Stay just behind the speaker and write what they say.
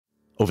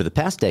Over the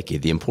past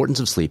decade, the importance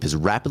of sleep has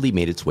rapidly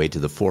made its way to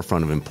the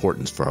forefront of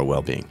importance for our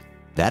well-being.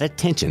 That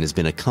attention has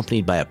been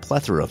accompanied by a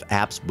plethora of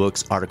apps,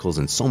 books, articles,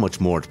 and so much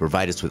more to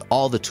provide us with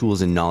all the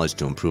tools and knowledge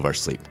to improve our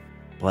sleep.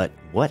 But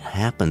what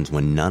happens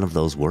when none of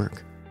those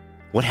work?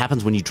 What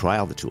happens when you try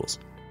all the tools,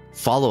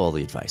 follow all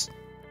the advice,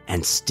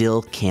 and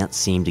still can't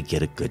seem to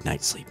get a good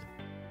night's sleep?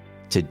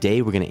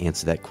 Today, we're going to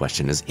answer that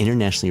question as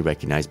internationally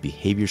recognized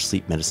behavior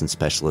sleep medicine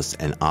specialist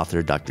and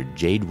author Dr.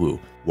 Jade Wu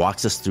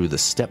walks us through the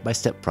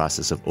step-by-step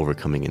process of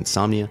overcoming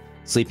insomnia,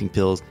 sleeping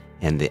pills,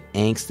 and the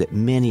angst that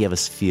many of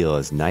us feel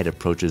as night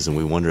approaches, and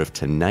we wonder if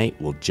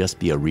tonight will just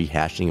be a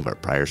rehashing of our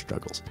prior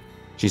struggles.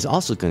 She's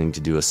also going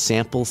to do a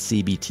sample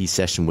CBT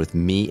session with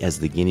me as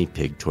the guinea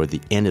pig toward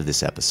the end of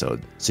this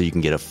episode, so you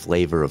can get a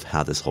flavor of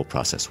how this whole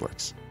process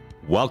works.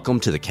 Welcome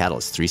to the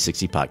Catalyst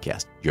 360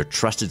 podcast, your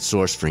trusted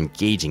source for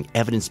engaging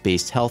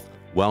evidence-based health,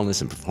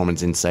 wellness, and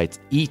performance insights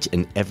each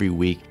and every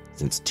week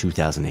since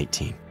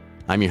 2018.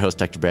 I'm your host,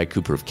 Dr. Brad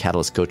Cooper of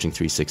Catalyst Coaching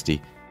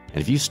 360,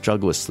 and if you've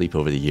struggled with sleep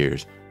over the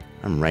years,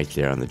 I'm right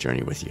there on the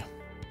journey with you.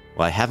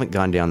 While I haven't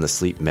gone down the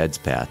sleep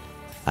meds path,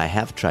 I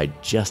have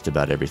tried just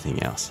about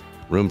everything else.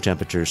 Room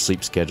temperature,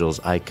 sleep schedules,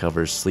 eye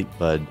covers, sleep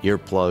bud,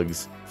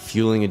 earplugs,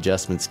 fueling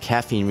adjustments,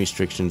 caffeine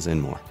restrictions,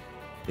 and more.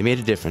 They made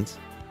a difference,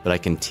 but I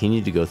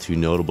continue to go through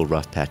notable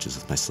rough patches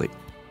with my sleep.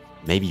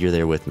 Maybe you're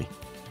there with me.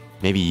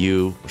 Maybe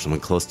you or someone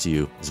close to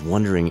you is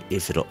wondering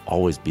if it'll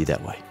always be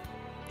that way.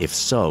 If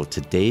so,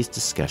 today's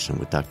discussion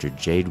with Dr.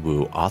 Jade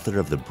Wu, author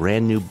of the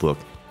brand new book,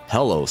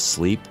 Hello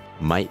Sleep,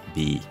 might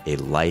be a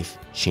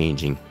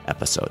life-changing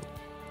episode.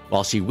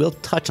 While she will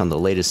touch on the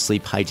latest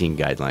sleep hygiene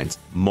guidelines,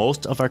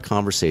 most of our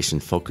conversation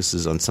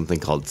focuses on something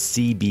called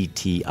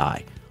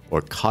CBT-I,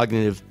 or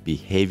cognitive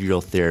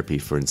behavioral therapy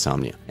for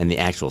insomnia, and the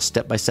actual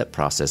step-by-step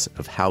process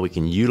of how we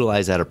can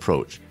utilize that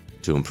approach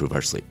to improve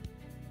our sleep.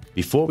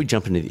 Before we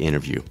jump into the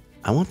interview,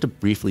 I want to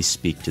briefly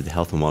speak to the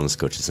health and wellness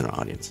coaches in our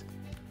audience.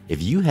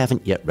 If you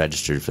haven't yet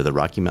registered for the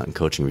Rocky Mountain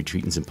Coaching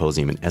Retreat and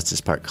Symposium in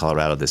Estes Park,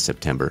 Colorado this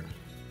September,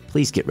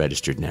 please get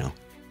registered now.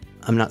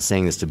 I'm not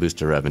saying this to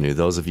boost our revenue.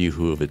 Those of you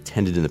who have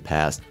attended in the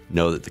past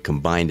know that the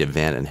combined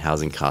event and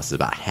housing cost is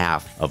about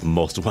half of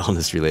most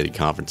wellness-related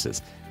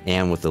conferences.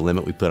 And with the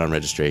limit we put on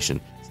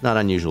registration, it's not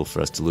unusual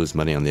for us to lose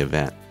money on the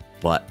event.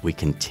 But we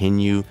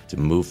continue to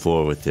move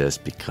forward with this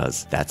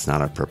because that's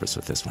not our purpose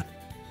with this one.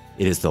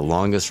 It is the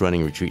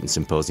longest-running retreat and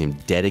symposium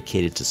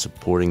dedicated to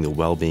supporting the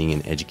well-being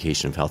and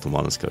education of health and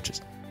wellness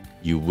coaches.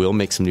 You will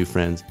make some new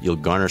friends, you'll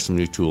garner some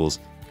new tools,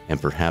 and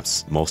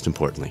perhaps most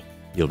importantly,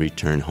 you'll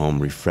return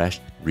home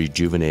refreshed,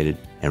 rejuvenated,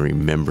 and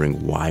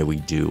remembering why we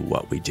do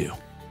what we do.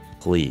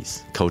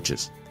 Please,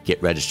 coaches,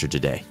 get registered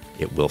today.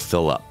 It will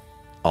fill up.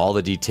 All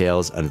the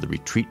details under the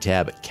retreat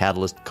tab at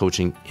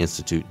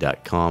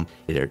catalystcoachinginstitute.com.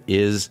 There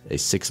is a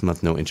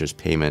 6-month no-interest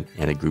payment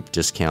and a group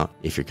discount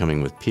if you're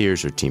coming with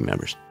peers or team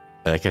members.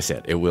 Like I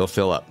said, it will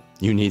fill up.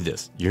 You need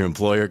this. Your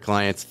employer,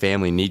 clients,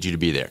 family need you to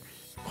be there.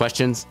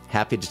 Questions?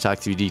 Happy to talk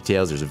through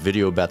details. There's a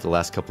video about the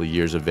last couple of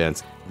years'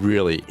 events.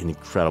 Really an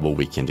incredible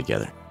weekend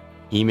together.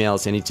 Email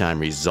us anytime,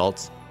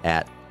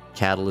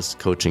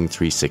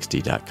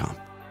 results@catalystcoaching360.com.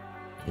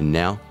 And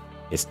now,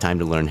 it's time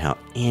to learn how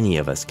any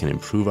of us can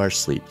improve our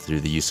sleep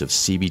through the use of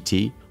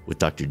CBT with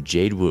Dr.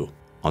 Jade Wu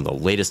on the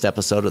latest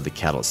episode of the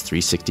Catalyst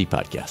 360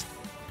 podcast.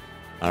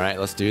 All right,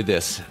 let's do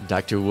this.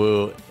 Dr.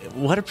 Wu,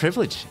 what a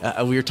privilege.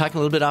 We were talking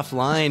a little bit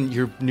offline.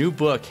 Your new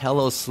book,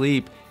 Hello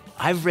Sleep.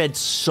 I've read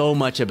so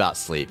much about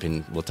sleep,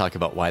 and we'll talk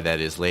about why that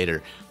is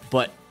later,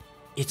 but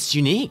it's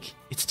unique.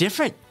 It's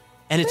different.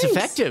 And it's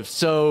effective.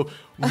 So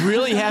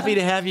really happy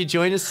to have you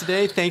join us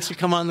today. Thanks for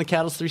coming on the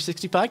Catalyst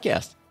 360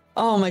 podcast.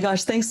 Oh my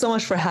gosh. Thanks so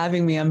much for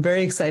having me. I'm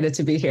very excited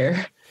to be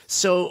here.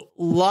 So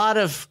a lot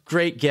of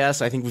great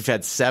guests. I think we've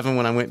had 7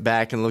 when I went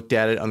back and looked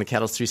at it on the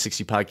Catalyst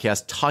 360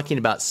 podcast talking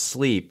about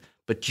sleep.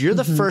 But you're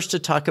the first to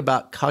talk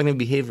about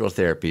cognitive behavioral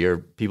therapy, or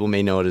people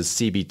may know it as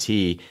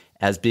CBT,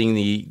 as being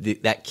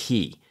that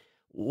key.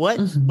 What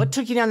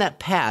took you down that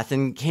path?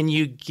 And can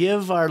you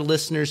give our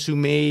listeners who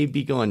may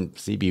be going,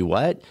 CB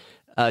what?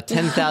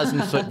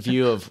 10,000-foot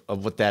view of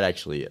what that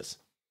actually is.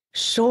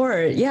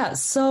 Sure. Yeah.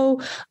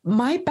 So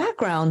my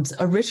background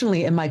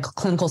originally in my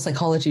clinical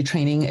psychology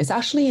training is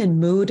actually in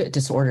mood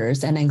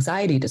disorders and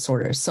anxiety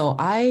disorders. So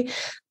I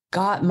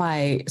got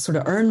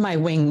earned my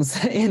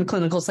wings in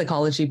clinical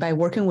psychology by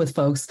working with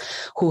folks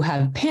who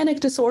have panic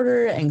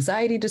disorder,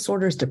 anxiety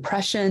disorders,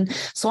 depression.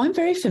 So I'm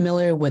very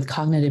familiar with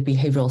cognitive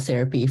behavioral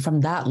therapy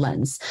from that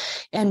lens.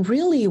 And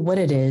really what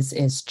it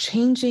is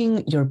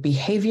changing your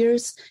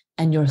behaviors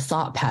and your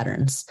thought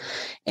patterns.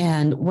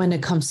 And when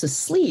it comes to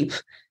sleep,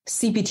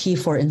 CBT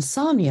for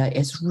insomnia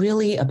is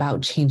really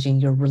about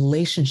changing your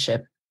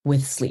relationship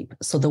with sleep.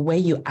 So the way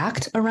you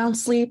act around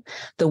sleep,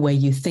 the way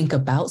you think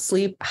about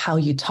sleep, how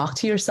you talk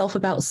to yourself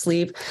about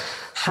sleep,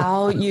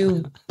 how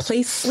you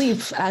place sleep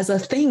as a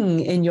thing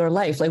in your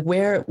life, like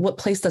what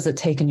place does it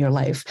take in your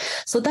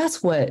life? So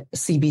that's what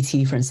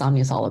CBT for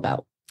insomnia is all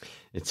about.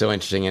 It's so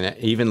interesting. And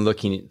even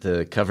looking at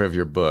the cover of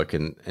your book,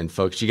 and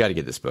folks, you got to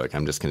get this book.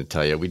 I'm just going to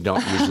tell you, we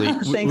don't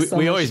usually,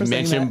 we always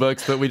mention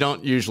books, but we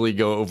don't usually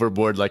go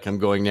overboard like I'm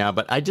going now.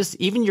 But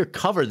even your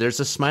cover, there's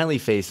a smiley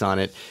face on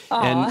it.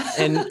 And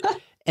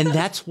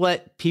that's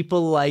what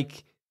people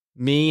like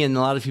me and a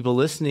lot of people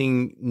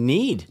listening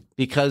need,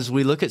 because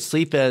we look at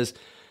sleep as,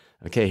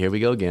 okay, here we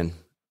go again.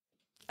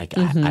 I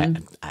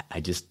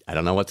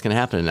don't know what's going to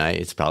happen tonight.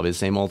 It's probably the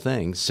same old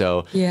thing.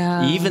 So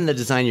even the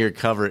design of your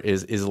cover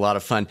is a lot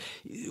of fun.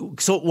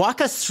 So walk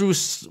us through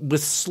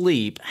with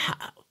sleep.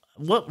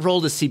 What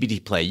role does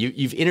CBT play?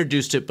 You've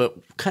introduced it, but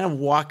kind of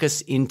walk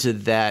us into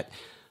that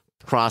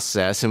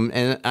process.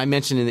 And I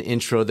mentioned in the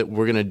intro that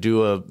we're going to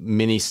do a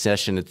mini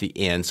session at the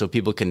end so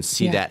people can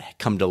see that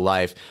come to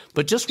life.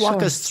 But just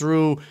walk us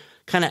through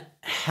kind of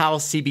how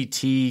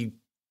CBT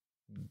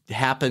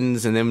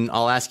happens, and then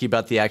I'll ask you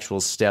about the actual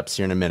steps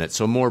here in a minute.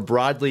 So more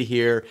broadly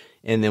here,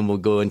 and then we'll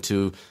go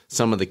into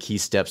some of the key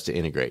steps to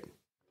integrate.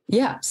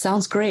 Yeah,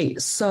 sounds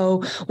great.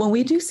 So when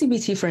we do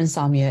CBT for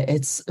insomnia,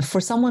 it's for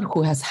someone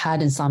who has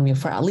had insomnia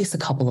for at least a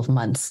couple of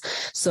months.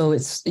 So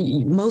it's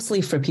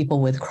mostly for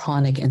people with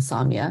chronic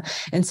insomnia.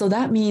 And so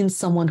that means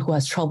someone who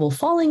has trouble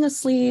falling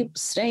asleep,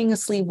 staying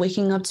asleep,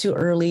 waking up too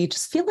early,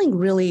 just feeling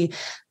really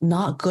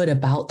not good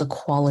about the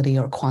quality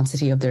or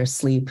quantity of their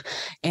sleep.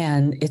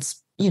 And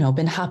it's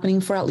been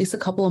happening for at least a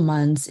couple of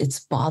months.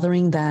 It's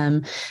bothering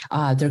them.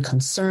 They're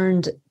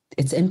concerned.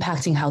 It's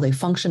impacting how they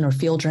function or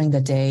feel during the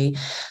day.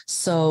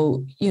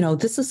 So,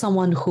 this is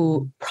someone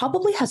who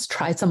probably has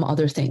tried some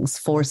other things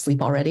for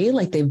sleep already.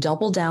 Like they've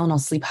doubled down on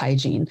sleep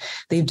hygiene.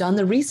 They've done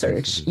the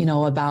research,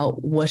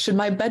 about what should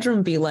my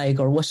bedroom be like,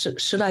 or what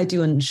should I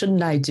do and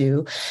shouldn't I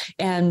do?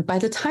 And by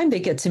the time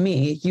they get to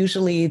me,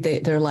 usually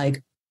they're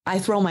like, I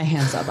throw my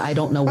hands up. I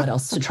don't know what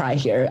else to try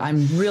here.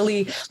 I'm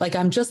really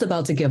I'm just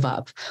about to give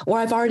up, or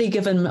I've already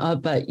given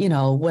up, but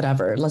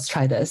whatever, let's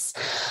try this.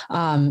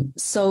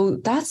 So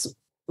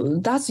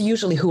that's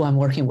usually who I'm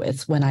working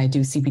with when I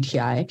do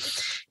CBT-I.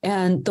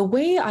 And the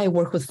way I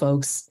work with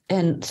folks,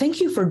 and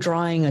thank you for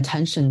drawing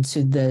attention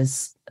to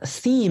this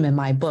theme in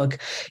my book,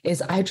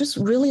 is I just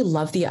really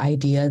love the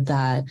idea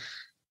that,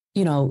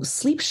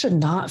 sleep should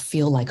not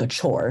feel like a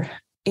chore.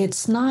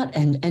 It's not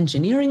an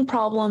engineering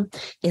problem.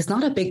 It's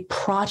not a big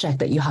project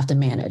that you have to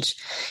manage.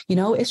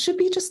 It should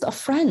be just a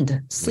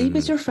friend. Sleep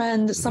is your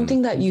friend,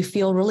 something that you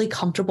feel really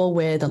comfortable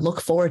with and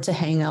look forward to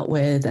hang out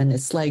with. And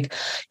it's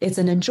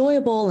an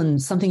enjoyable and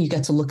something you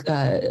get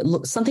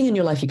to something in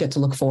your life you get to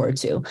look forward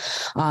to.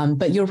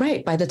 But you're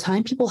right. By the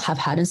time people have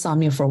had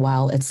insomnia for a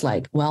while, it's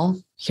like,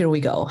 well, here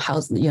we go.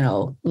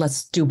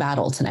 Let's do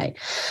battle tonight.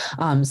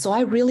 So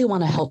I really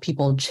want to help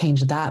people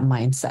change that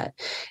mindset.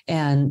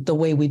 And the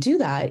way we do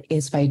that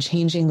is by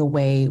changing the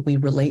way we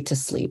relate to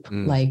sleep.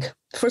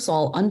 First of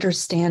all,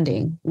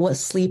 understanding what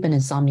sleep and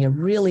insomnia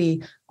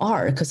really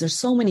are, because there's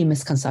so many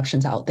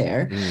misconceptions out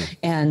there.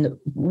 And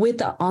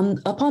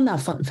upon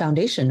that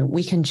foundation,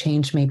 we can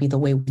change maybe the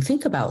way we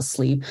think about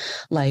sleep,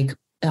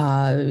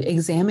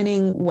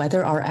 examining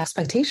whether our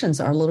expectations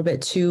are a little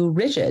bit too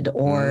rigid,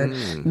 or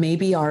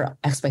maybe our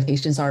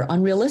expectations are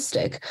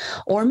unrealistic,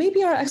 or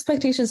maybe our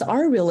expectations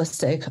are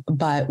realistic,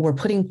 but we're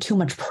putting too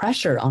much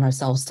pressure on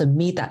ourselves to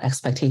meet that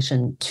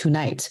expectation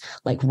tonight,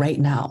 like right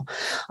now.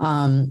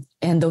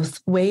 And the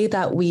way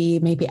that we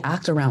maybe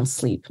act around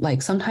sleep,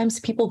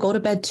 sometimes people go to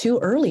bed too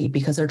early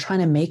because they're trying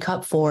to make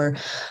up for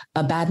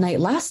a bad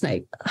night last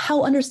night.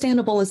 How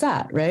understandable is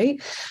that,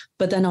 right?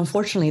 But then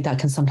unfortunately, that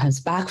can sometimes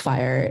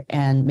backfire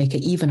and make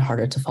it even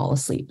harder to fall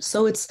asleep.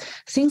 So it's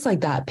things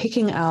like that,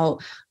 picking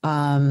out,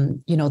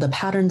 the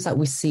patterns that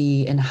we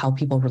see and how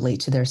people relate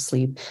to their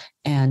sleep,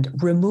 and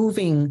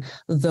removing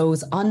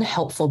those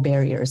unhelpful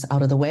barriers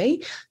out of the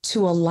way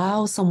to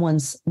allow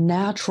someone's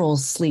natural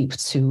sleep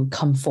to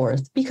come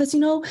forth. Because,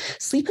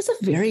 sleep is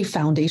a very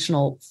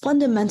foundational,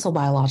 fundamental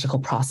biological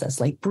process,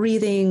 like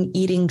breathing,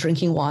 eating,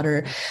 drinking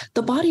water.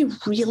 The body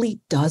really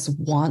does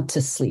want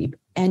to sleep.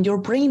 And your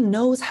brain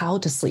knows how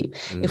to sleep.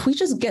 If we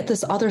just get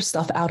this other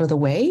stuff out of the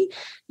way,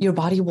 your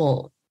body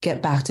will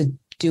get back to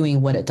doing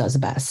what it does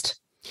best.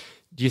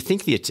 Do you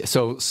think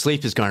so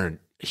sleep has garnered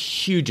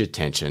huge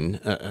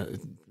attention.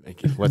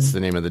 What's the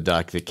name of the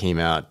doc that came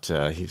out?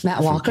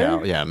 Matt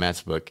Walker? Yeah,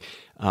 Matt's book.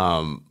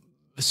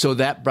 So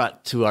that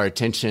brought to our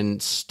attention,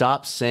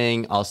 stop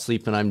saying I'll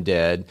sleep when I'm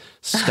dead.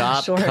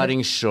 Stop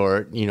cutting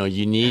short.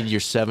 You need your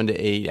 7 to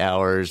 8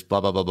 hours,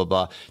 blah, blah, blah, blah,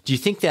 blah. Do you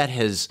think that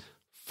has,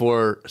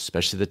 for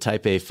especially the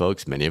type A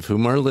folks, many of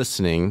whom are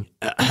listening,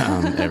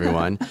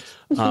 everyone,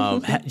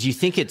 do you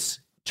think it's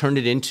turned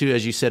it into,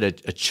 as you said,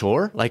 a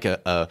chore? Like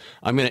I'm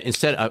going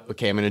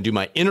to do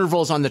my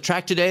intervals on the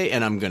track today,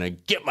 and I'm going to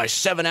get my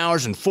 7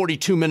 hours and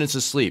 42 minutes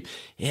of sleep.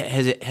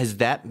 Has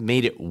that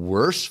made it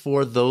worse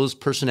for those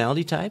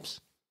personality types?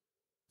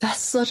 That's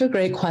such a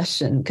great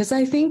question, because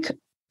I think,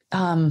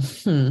 how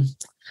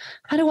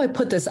do I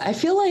put this? I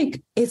feel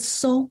like it's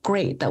so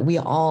great that we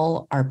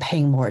all are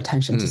paying more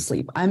attention to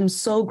sleep. I'm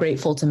so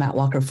grateful to Matt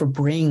Walker for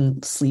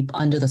bringing sleep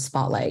under the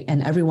spotlight,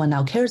 and everyone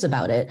now cares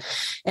about it.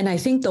 And I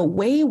think the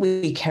way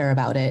we care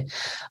about it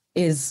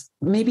is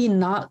maybe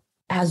not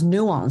as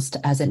nuanced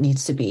as it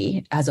needs to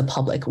be as a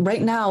public.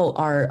 Right now,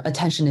 our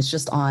attention is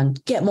just on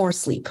get more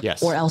sleep,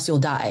 Yes. or else you'll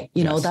die.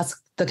 You know, that's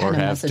the kind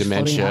of message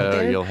dementia, floating out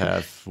there. You'll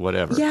have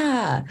whatever.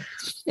 Yeah,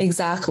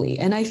 exactly.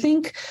 And I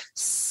think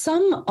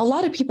a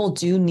lot of people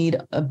do need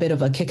a bit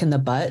of a kick in the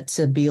butt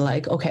to be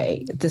like,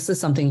 okay, this is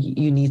something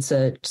you need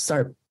to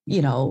start,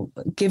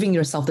 giving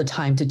yourself the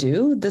time to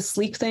do. This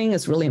sleep thing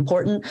is really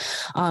important.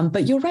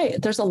 But you're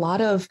right. There's a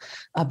lot of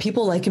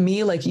people like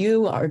me, like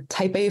you, are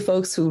type A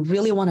folks who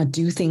really want to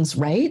do things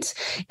right.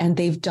 And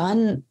they've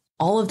done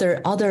all of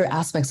their other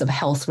aspects of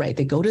health right.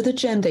 They go to the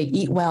gym, they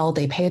eat well,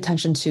 they pay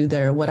attention to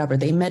their whatever,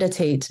 they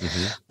meditate.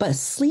 But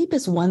sleep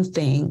is one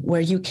thing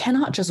where you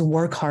cannot just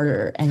work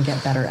harder and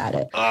get better at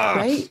it,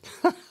 right?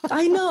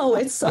 I know,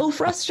 it's so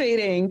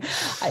frustrating.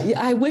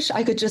 I wish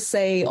I could just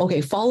say,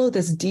 okay, follow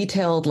this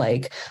detailed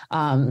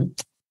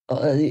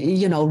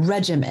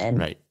regimen,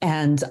 right,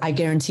 and I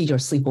guarantee your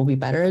sleep will be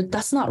better.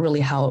 That's not really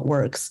how it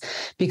works,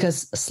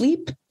 because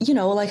sleep,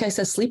 like I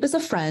said, sleep is a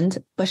friend,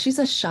 but she's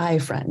a shy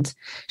friend.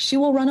 She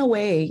will run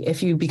away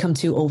if you become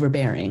too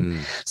overbearing.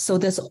 So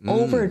this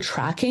over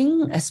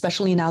tracking,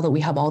 especially now that we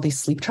have all these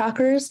sleep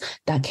trackers,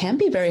 that can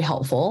be very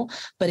helpful.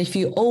 But if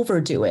you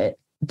overdo it,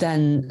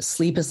 then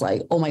sleep is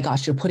like, oh my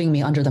gosh, you're putting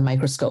me under the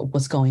microscope.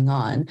 What's going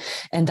on?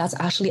 And that's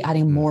actually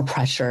adding more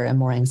pressure and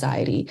more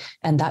anxiety.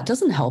 And that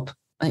doesn't help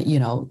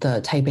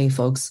the type A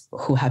folks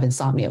who have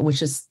insomnia,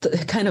 which is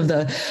kind of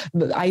the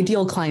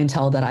ideal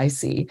clientele that I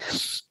see.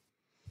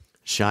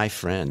 Shy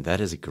friend.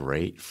 That is a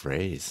great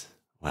phrase.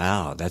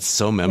 Wow. That's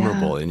so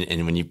memorable. Yeah.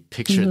 And when you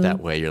picture it that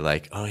way, you're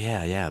like, oh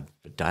yeah.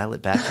 Dial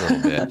it back a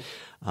little bit.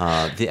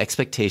 The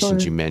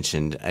expectations you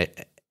mentioned,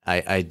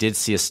 I did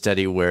see a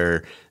study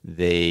where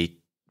they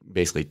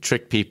basically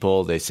tricked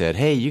people. They said,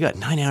 hey, you got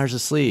 9 hours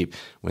of sleep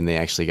when they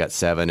actually got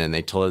 7. And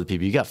they told other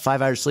people, you got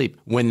 5 hours of sleep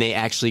when they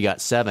actually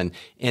got 7.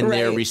 And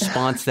their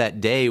response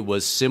that day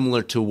was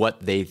similar to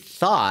what they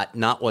thought,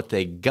 not what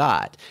they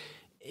got.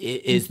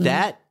 Does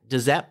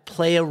that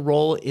play a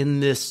role in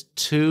this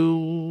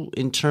too,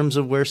 in terms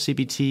of where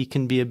CBT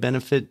can be a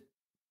benefit?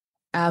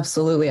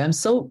 Absolutely. I'm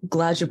so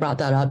glad you brought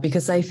that up,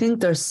 because I think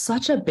there's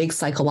such a big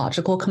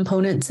psychological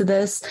component to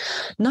this.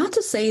 Not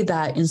to say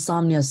that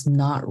insomnia is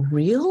not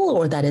real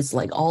or that it's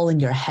like all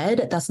in your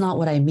head. That's not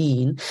what I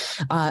mean.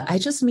 I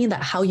just mean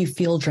that how you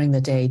feel during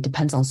the day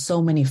depends on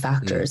so many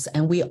factors.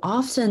 And we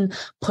often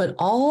put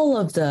all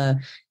of the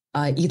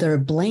either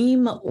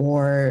blame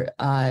or,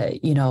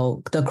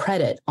 the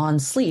credit on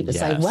sleep. It's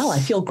like, well, I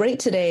feel great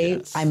today.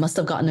 Yes. I must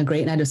have gotten a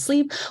great night of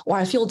sleep, or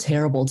I feel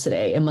terrible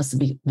today. It must have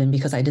been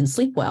because I didn't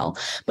sleep well.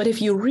 But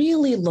if you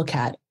really look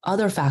at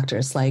other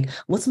factors, like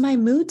what's my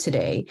mood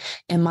today?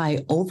 Am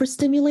I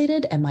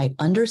overstimulated? Am I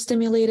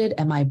understimulated?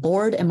 Am I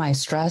bored? Am I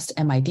stressed?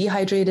 Am I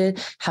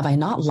dehydrated? Have I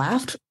not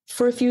laughed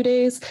for a few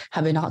days?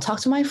 Have I not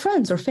talked to my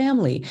friends or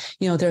family?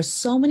 There's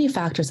so many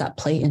factors that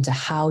play into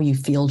how you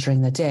feel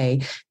during the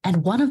day.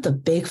 And one of the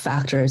big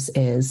factors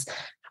is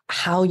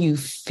how you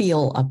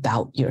feel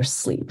about your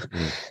sleep.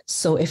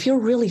 So if you're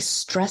really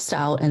stressed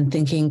out and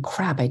thinking,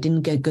 crap, I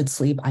didn't get good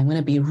sleep, I'm going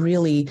to be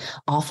really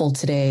awful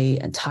today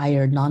and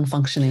tired,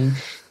 non-functioning,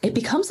 it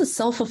becomes a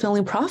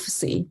self-fulfilling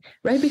prophecy,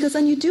 right? Because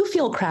then you do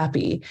feel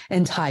crappy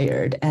and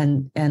tired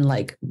and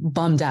like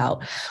bummed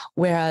out.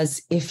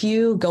 Whereas if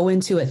you go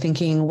into it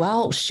thinking,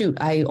 well, shoot,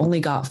 I only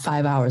got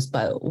 5 hours,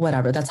 but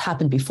whatever, that's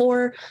happened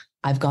before.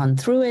 I've gone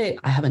through it.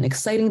 I have an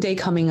exciting day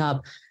coming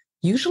up.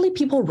 Usually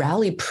people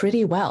rally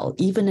pretty well,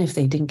 even if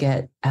they didn't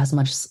get as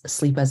much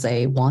sleep as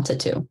they wanted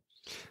to.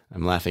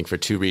 I'm laughing for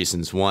two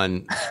reasons.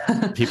 One,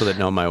 people that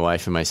know my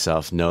wife and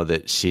myself know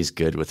that she's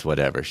good with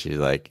whatever. She's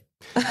like,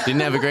 didn't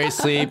have a great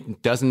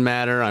sleep, doesn't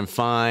matter, I'm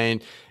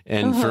fine.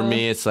 And for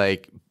me, it's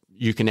like,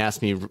 you can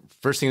ask me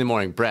first thing in the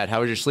morning, Brad,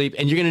 how was your sleep?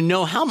 And you're going to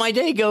know how my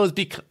day goes.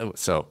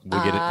 So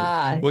we'll get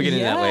into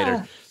that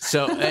later.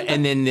 So,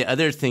 and then the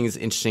other thing is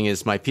interesting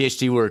is my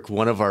PhD work,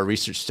 one of our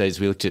research studies,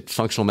 we looked at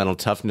functional mental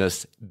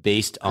toughness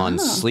based on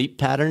sleep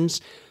patterns.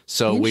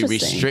 So we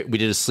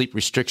did a sleep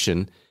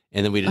restriction,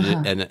 and then we did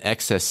an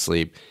excess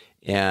sleep,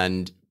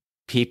 and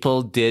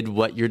people did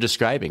what you're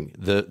describing.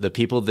 The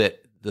people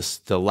that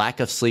the lack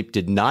of sleep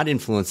did not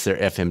influence their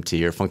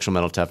FMT or functional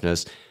mental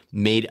toughness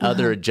made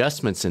other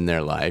adjustments in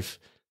their life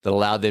that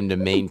allowed them to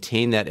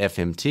maintain that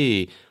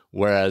FMT,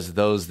 whereas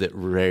those that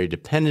were very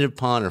dependent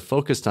upon or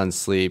focused on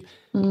sleep,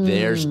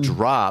 theirs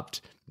dropped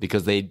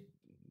because they.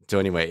 So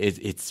anyway,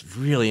 it's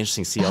really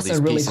interesting to see all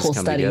these pieces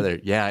come together.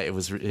 Yeah, it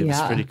was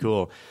pretty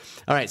cool.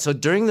 All right, so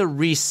during the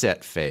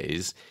reset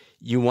phase,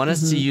 you want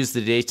us to use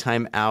the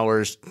daytime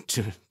hours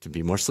to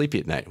be more sleepy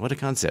at night. What a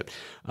concept.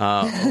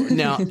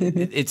 Now,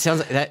 it sounds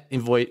like that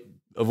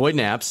avoid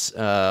naps,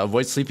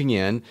 avoid sleeping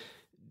in,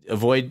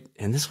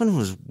 and this one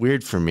was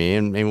weird for me,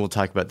 and maybe we'll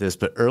talk about this,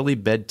 but early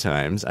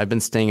bedtimes. I've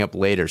been staying up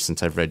later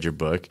since I've read your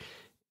book.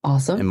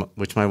 Awesome.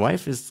 Which my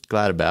wife is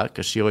glad about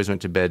because she always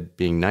went to bed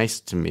being nice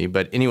to me.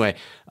 But anyway,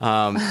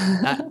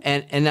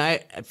 I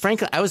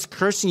frankly, I was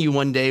cursing you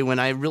one day when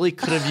I really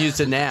could have used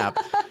a nap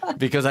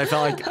because I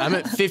felt like I'm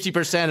at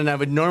 50% and I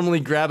would normally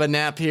grab a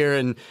nap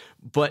here.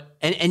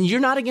 and you're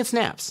not against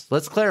naps.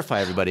 Let's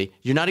clarify, everybody.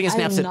 You're not against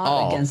naps at all.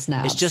 I'm not against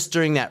naps. It's just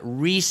during that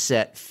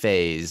reset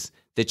phase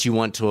that you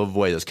want to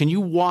avoid those. Can you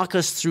walk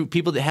us through,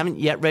 people that haven't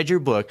yet read your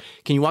book,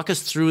 can you walk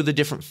us through the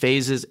different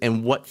phases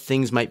and what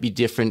things might be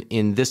different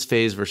in this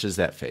phase versus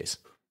that phase?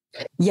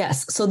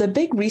 Yes. So the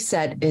big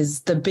reset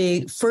is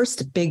the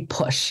first big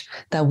push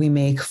that we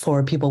make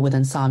for people with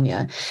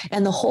insomnia.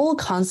 And the whole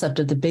concept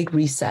of the big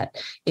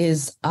reset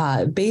is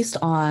based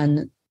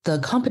on the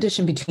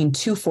competition between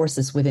two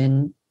forces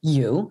within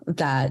you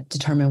that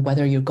determine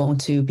whether you're going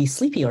to be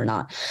sleepy or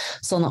not.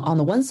 So on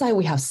the one side,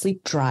 we have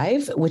sleep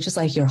drive, which is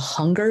like your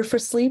hunger for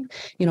sleep.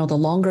 The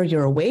longer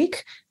you're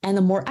awake and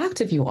the more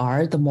active you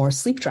are, the more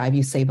sleep drive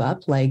you save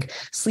up, like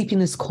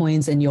sleepiness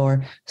coins in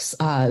your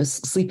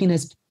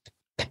sleepiness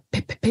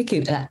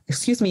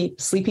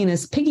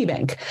sleepiness piggy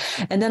bank.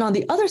 And then on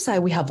the other side,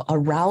 we have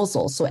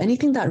arousal. So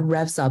anything that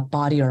revs up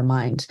body or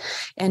mind.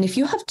 And if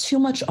you have too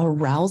much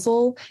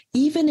arousal,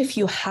 even if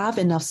you have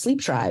enough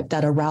sleep drive,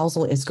 that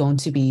arousal is going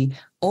to be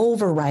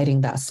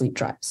overriding that sleep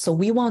drive. So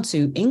we want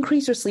to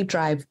increase your sleep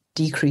drive,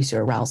 decrease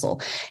your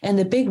arousal. And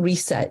the big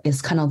reset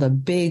is kind of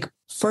the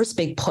first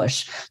big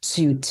push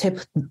to tip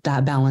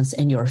that balance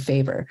in your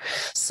favor.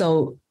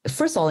 So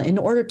first of all, in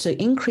order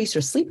to increase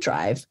your sleep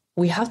drive,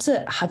 we have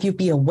to have you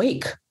be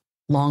awake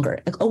longer,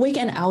 awake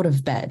and out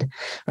of bed,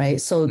 right?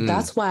 So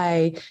that's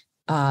why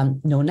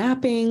no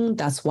napping.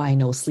 That's why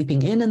no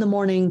sleeping in the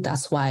morning.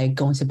 That's why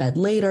going to bed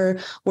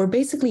later. We're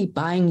basically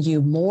buying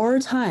you more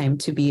time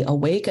to be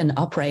awake and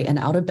upright and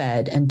out of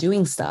bed and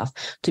doing stuff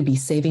to be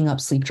saving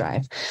up sleep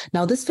drive.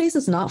 Now, this phase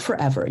is not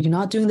forever. You're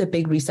not doing the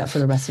big reset for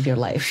the rest of your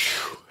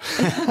life.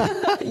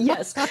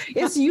 Yes,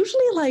 it's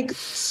usually like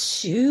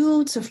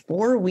 2 to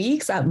 4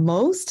 weeks at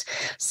most.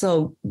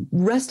 So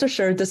rest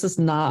assured, this is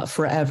not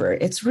forever.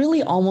 It's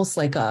really almost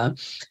like a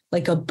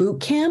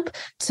boot camp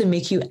to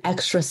make you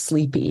extra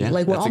sleepy. Yeah,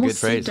 like we're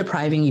almost sleep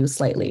depriving you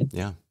slightly.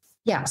 Yeah.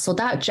 Yeah. So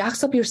that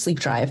jacks up your sleep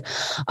drive.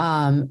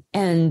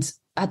 And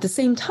at the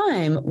same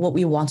time, what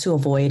we want to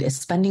avoid is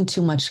spending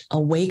too much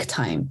awake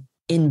time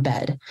in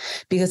bed,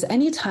 because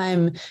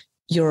anytime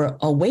you're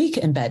awake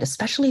in bed,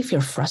 especially if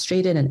you're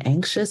frustrated and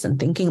anxious and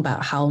thinking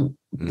about how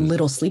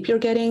little sleep you're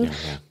getting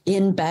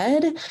in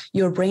bed,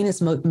 your brain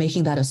is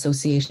making that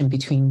association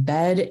between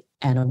bed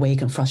and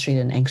awake and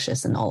frustrated and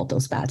anxious and all of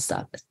those bad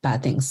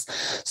things.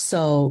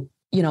 So,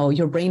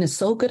 your brain is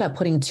so good at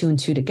putting two and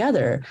two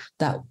together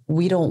that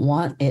we don't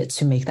want it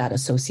to make that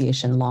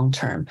association long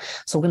term.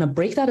 So we're going to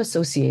break that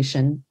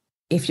association.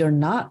 If you're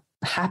not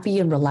happy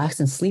and relaxed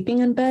and sleeping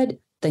in bed,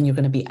 then you're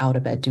going to be out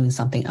of bed doing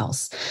something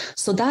else.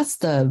 So that's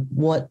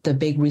what the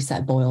big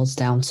reset boils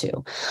down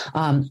to.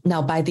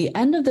 Now, by the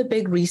end of the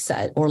big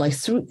reset, or like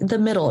through the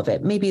middle of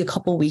it, maybe a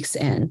couple weeks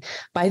in,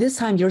 by this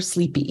time you're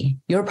sleepy.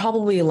 You're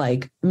probably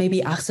like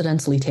maybe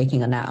accidentally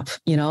taking a nap,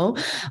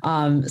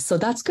 So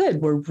that's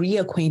good. We're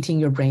reacquainting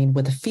your brain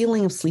with the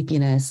feeling of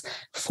sleepiness,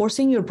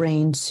 forcing your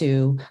brain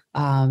to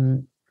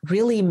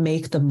really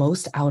make the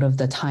most out of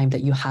the time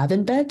that you have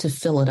in bed to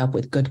fill it up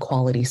with good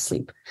quality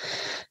sleep.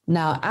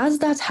 Now, as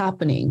that's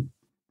happening,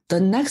 the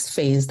next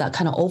phase that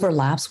kind of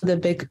overlaps with a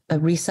big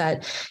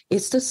reset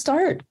is to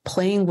start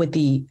playing with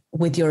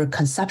your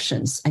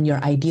conceptions and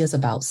your ideas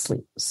about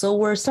sleep. So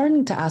we're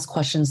starting to ask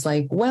questions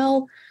like,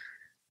 well,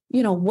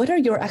 what are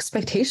your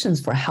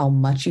expectations for how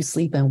much you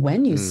sleep and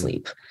when you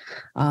sleep?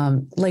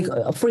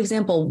 For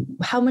example,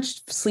 how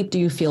much sleep do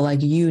you feel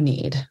like you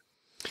need?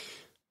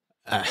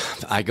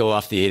 I go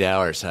off the 8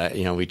 hours. We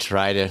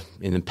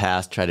in the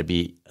past, try to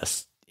be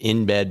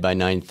in bed by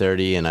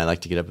 9:30, and I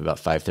like to get up about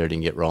 5:30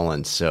 and get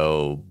rolling.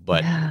 So,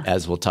 but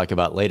as we'll talk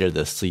about later,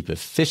 the sleep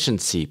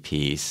efficiency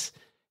piece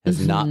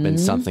has not been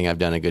something I've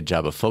done a good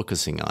job of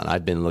focusing on.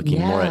 I've been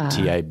looking more at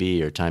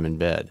TIB or time in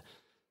bed.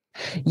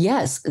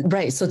 Yes,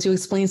 right. So to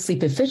explain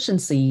sleep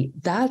efficiency,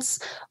 that's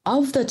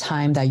of the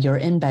time that you're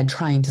in bed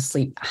trying to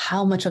sleep,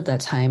 how much of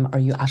that time are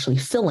you actually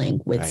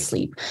filling with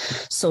sleep?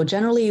 So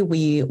generally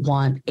we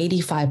want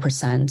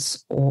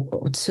 85%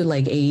 or to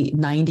like a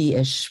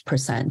 90-ish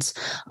percent.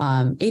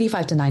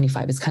 85 to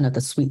 95 is kind of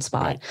the sweet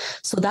spot. Right.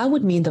 So that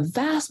would mean the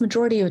vast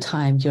majority of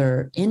time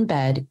you're in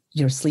bed,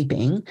 you're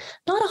sleeping,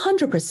 not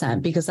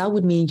 100%, because that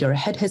would mean your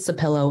head hits the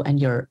pillow and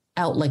you're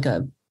out like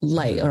a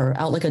light or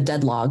out like a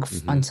dead log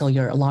until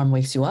your alarm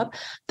wakes you up.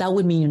 That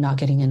would mean you're not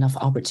getting enough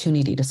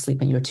opportunity to sleep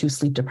and you're too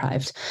sleep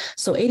deprived.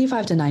 So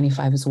 85 to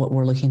 95 is what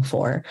we're looking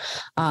for.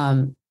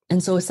 And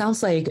so it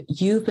sounds like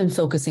you've been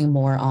focusing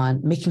more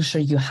on making sure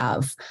you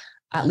have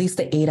at least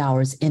the 8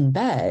 hours in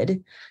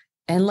bed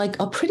and like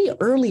a pretty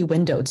early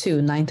window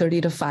too,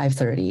 9:30 to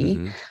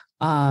 5:30.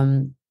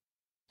 And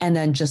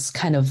then just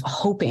kind of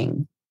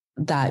hoping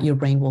that your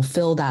brain will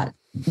fill that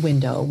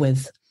window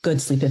with good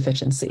sleep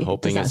efficiency.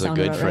 Hoping is a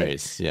good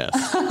phrase. Right?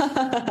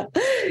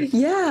 Yes.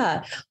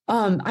 Yeah.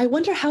 I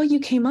wonder how you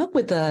came up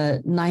with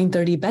the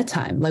 9:30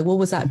 bedtime. Like, what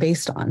was that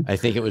based on? I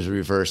think it was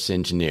reverse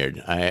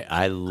engineered.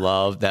 I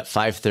love that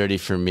 5:30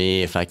 for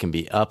me. If I can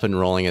be up and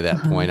rolling at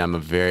that point, I'm a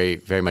very,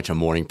 very much a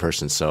morning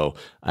person. So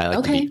I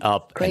like to be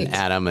up and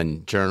at 'em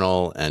and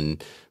journal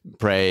and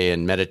pray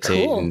and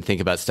meditate and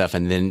think about stuff,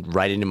 and then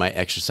right into my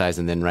exercise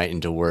and then right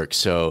into work.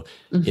 So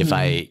if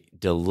I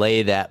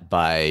delay that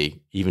by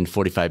even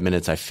 45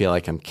 minutes, I feel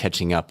like I'm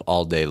catching up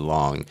all day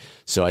long.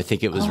 So I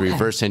think it was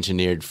reverse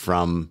engineered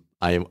from,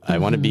 I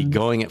want to be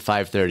going at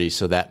 5:30.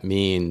 So that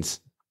means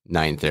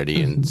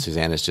 9:30. And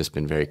Susanna's just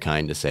been very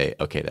kind to say,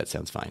 okay, that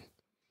sounds fine.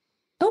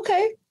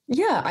 Okay.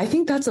 Yeah, I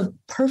think that's a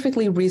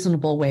perfectly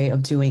reasonable way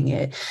of doing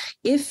it.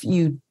 If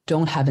you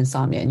don't have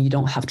insomnia and you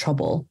don't have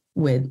trouble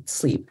with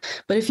sleep,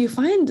 but if you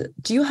find,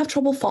 do you have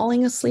trouble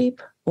falling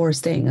asleep or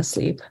staying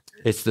asleep?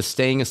 It's the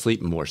staying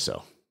asleep more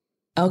so.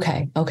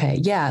 Okay.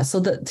 Yeah.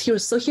 So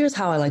here's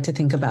how I like to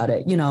think about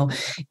it. You know,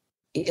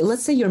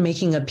 let's say you're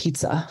making a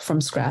pizza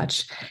from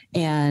scratch,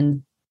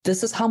 and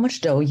this is how much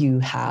dough you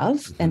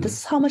have, and this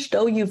is how much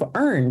dough you've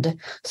earned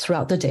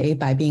throughout the day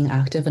by being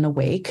active and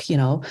awake. You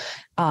know,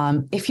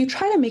 if you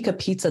try to make a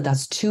pizza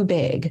that's too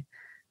big,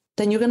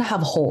 then you're going to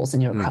have holes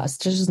in your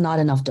crust. There's just not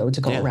enough dough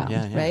to go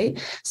around, right?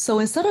 So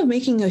instead of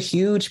making a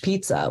huge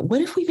pizza,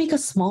 what if we make a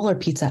smaller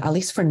pizza, at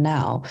least for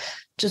now,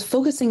 just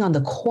focusing on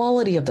the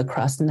quality of the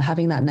crust and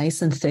having that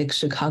nice and thick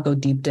Chicago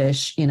deep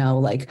dish,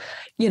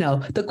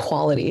 the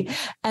quality.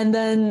 And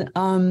then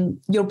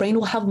your brain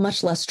will have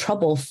much less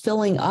trouble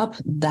filling up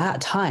that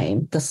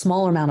time, the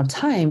smaller amount of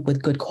time,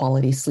 with good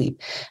quality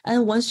sleep.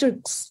 And once your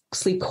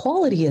sleep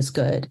quality is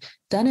good,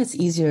 then it's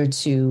easier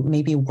to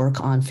maybe work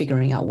on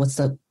figuring out what's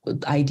the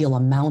ideal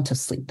amount of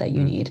sleep that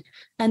you need.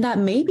 And that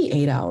may be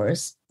 8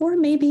 hours, or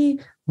maybe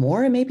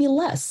more, or maybe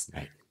less.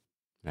 Right.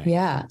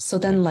 Yeah. So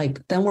then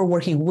we're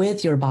working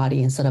with your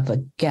body instead of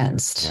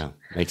against. Yeah.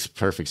 Makes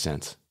perfect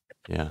sense.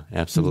 Yeah,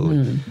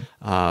 absolutely.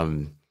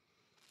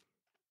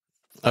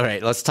 All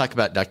right. Let's talk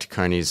about Dr.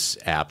 Carney's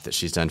app that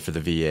she's done for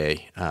the VA.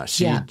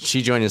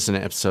 She joined us in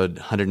episode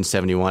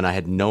 171. I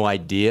had no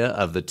idea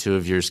of the two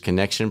of yours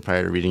connection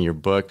prior to reading your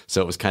book. So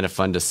it was kind of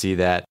fun to see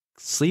that.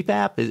 Sleep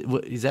app,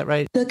 is that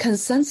right? The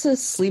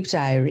Consensus Sleep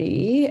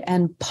Diary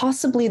and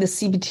possibly the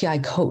CBT-I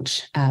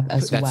Coach app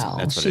as well.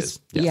 That's what it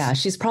is. Yes. Yeah,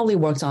 she's probably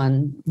worked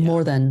on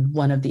more than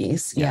one of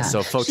these. Yeah.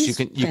 So folks, you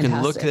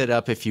can look it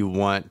up if you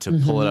want to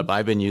pull it up.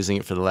 I've been using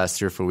it for the last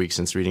 3 or 4 weeks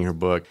since reading her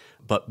book.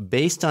 But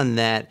based on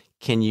that,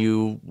 can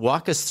you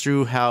walk us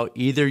through how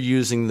either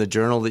using the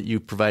journal that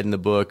you provide in the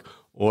book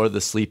or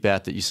the sleep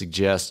app that you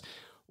suggest,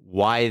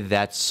 why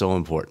that's so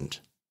important?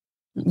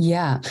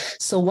 Yeah.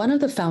 So one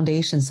of the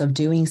foundations of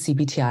doing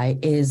CBT-I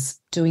is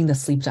doing the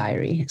sleep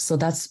diary. So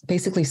that's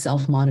basically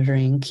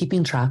self-monitoring,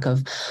 keeping track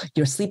of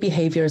your sleep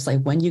behaviors,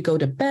 like when you go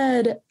to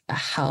bed,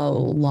 how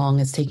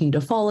long it's taking you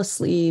to fall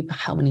asleep,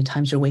 how many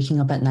times you're waking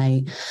up at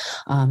night,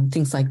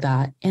 things like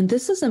that. And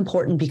this is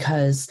important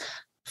because,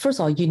 first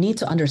of all, you need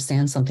to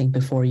understand something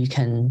before you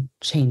can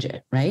change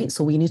it, right?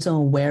 So we need to know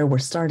where we're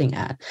starting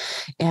at.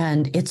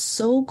 And it's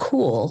so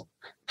cool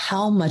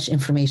how much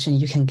information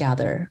you can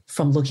gather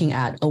from looking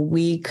at a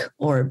week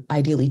or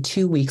ideally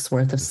 2 weeks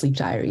worth of sleep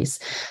diaries.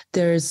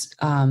 There's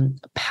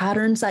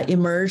patterns that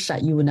emerge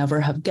that you would never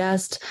have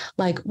guessed.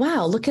 Like,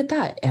 wow, look at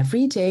that.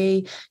 Every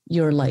day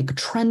you're like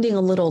trending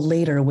a little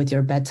later with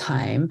your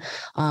bedtime.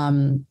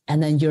 And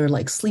then you're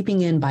like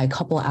sleeping in by a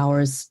couple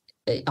hours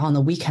on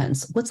the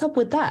weekends. What's up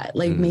with that?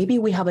 Like maybe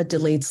we have a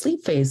delayed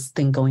sleep phase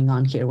thing going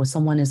on here where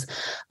someone is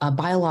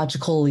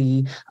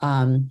biologically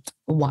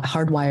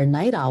hardwired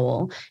night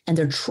owl and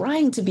they're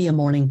trying to be a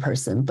morning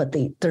person, but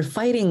they're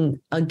fighting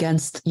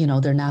against,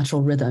 their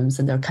natural rhythms,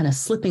 and they're kind of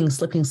slipping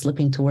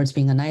towards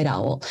being a night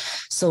owl.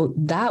 So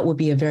that would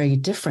be a very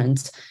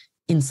different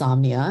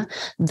insomnia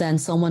than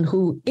someone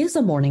who is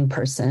a morning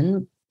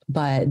person,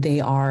 but they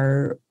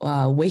are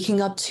waking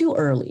up too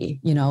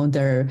early.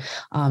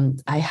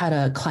 I had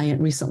a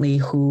client recently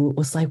who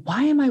was like,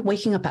 why am I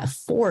waking up at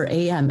 4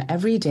 a.m.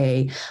 every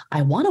day?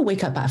 I want to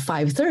wake up at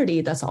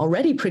 5:30. That's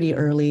already pretty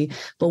early.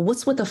 But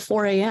what's with the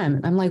 4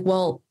 a.m.? I'm like,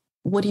 well,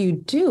 what do you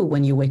do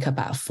when you wake up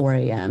at 4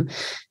 a.m.?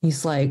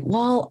 He's like,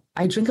 well,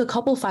 I drink a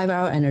couple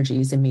 5-hour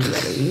energies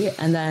immediately.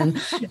 And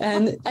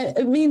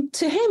I mean,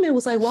 to him, it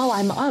was like, well,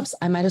 I'm up.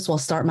 I might as well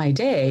start my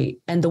day.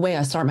 And the way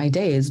I start my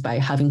day is by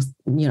having,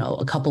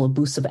 a couple of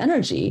boosts of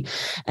energy.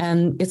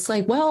 And it's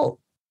like, well,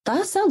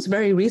 that sounds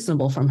very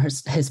reasonable from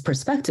his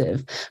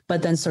perspective.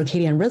 But then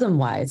circadian rhythm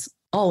wise,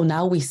 oh,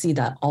 now we see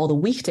that all the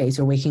weekdays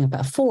you're waking up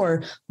at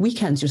 4,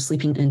 weekends you're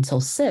sleeping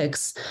until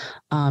 6.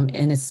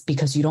 And it's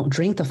because you don't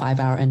drink the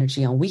 5-hour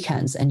energy on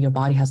weekends, and your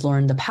body has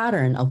learned the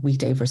pattern of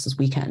weekday versus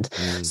weekend.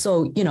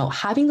 So,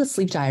 having the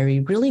sleep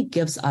diary really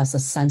gives us a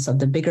sense of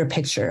the bigger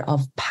picture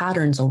of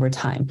patterns over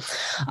time.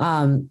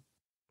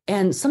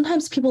 And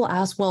sometimes people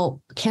ask,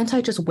 well, can't I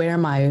just wear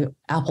my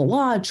Apple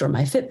Watch or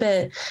my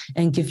Fitbit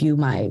and give you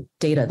my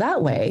data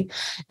that way?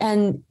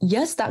 And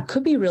yes, that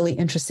could be really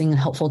interesting and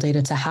helpful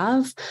data to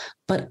have.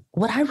 But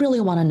what I really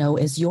want to know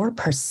is your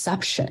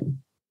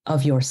perception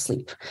of your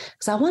sleep.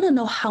 Because I want to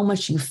know how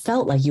much you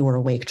felt like you were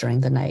awake during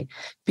the night.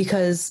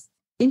 Because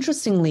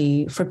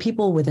interestingly, for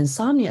people with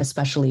insomnia,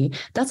 especially,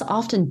 that's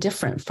often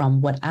different from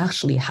what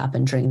actually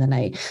happened during the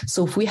night.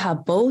 So if we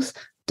have both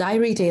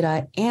diary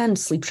data and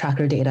sleep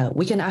tracker data,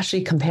 we can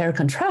actually compare,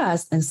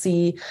 contrast, and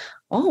see,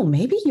 oh,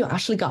 maybe you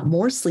actually got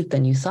more sleep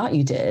than you thought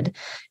you did.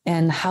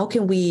 And how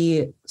can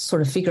we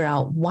sort of figure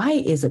out why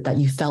is it that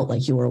you felt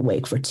like you were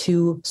awake for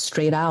 2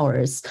 straight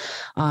hours?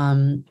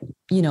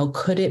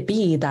 Could it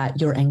be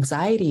that your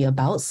anxiety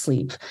about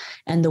sleep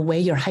and the way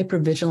you're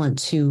hypervigilant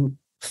to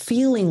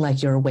feeling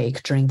like you're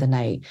awake during the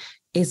night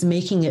is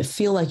making it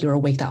feel like you're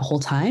awake that whole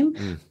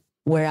time?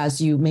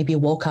 Whereas you maybe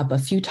woke up a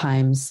few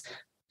times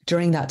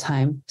during that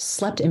time,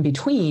 slept in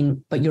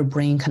between, but your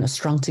brain kind of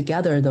strung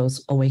together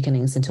those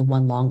awakenings into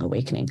one long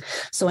awakening.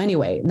 So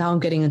anyway, now I'm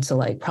getting into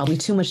like probably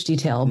too much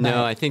detail.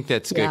 No, I think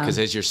that's good, because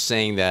as you're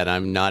saying that,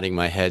 I'm nodding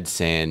my head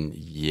saying,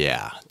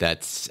 yeah,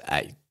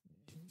 I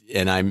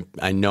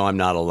know I'm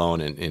not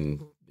alone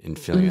in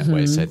feeling that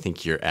way. So I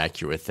think you're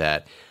accurate with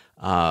that.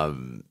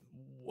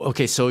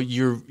 Okay, so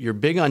you're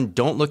big on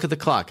don't look at the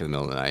clock in the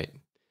middle of the night.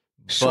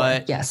 Sure,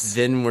 but yes.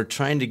 Then we're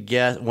trying to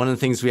get, one of the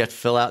things we have to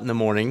fill out in the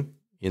morning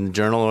in the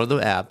journal or the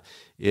app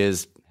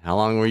is how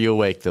long were you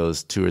awake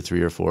those 2 or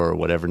 3 or 4 or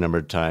whatever number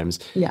of times.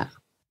 Yeah.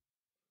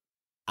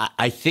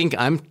 I think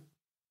I'm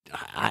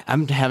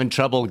having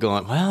trouble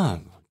going,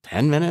 well,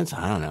 10 minutes,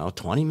 I don't know,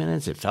 20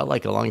 minutes. It felt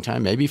like a long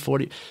time, maybe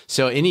 40.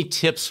 So any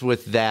tips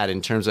with that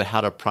in terms of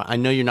how to, I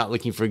know you're not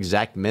looking for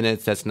exact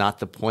minutes. That's not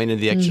the point of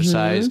the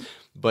exercise,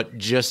 but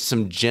just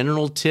some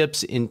general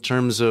tips in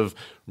terms of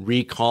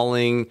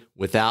recalling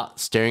without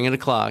staring at a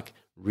clock,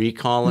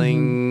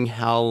 recalling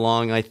how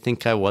long I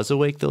think I was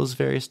awake those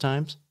various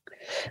times?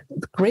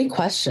 Great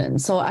question.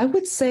 So I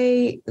would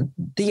say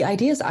the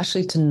idea is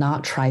actually to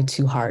not try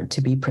too hard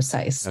to be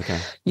precise. Okay.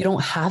 You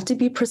don't have to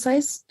be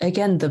precise.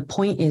 Again, the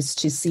point is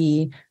to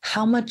see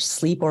how much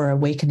sleep or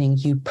awakening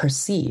you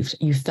perceived,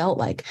 you felt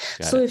like.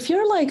 If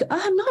you're like,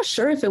 I'm not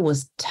sure if it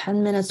was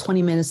 10 minutes,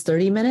 20 minutes,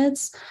 30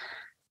 minutes,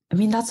 I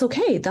mean, that's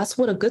okay. That's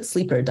what a good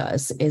sleeper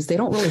does, is they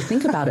don't really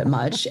think about it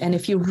much. And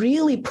if you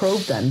really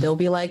probe them, they'll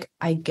be like,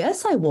 I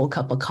guess I woke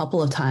up a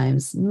couple of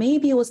times.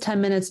 Maybe it was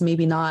 10 minutes,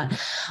 maybe not.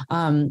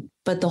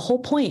 But the whole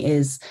point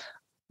is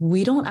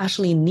we don't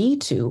actually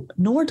need to,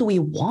 nor do we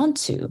want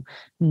to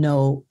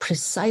know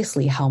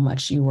precisely how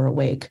much you were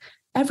awake.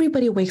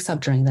 Everybody wakes up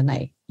during the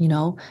night,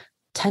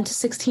 10 to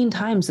 16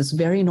 times is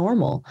very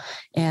normal.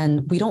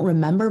 And we don't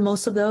remember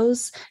most of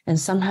those. And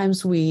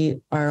sometimes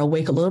we are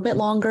awake a little bit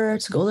longer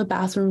to go to the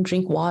bathroom,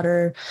 drink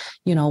water.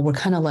 We're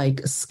kind of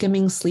like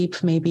skimming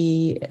sleep,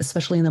 maybe,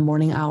 especially in the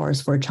morning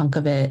hours for a chunk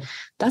of it.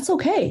 That's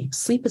okay.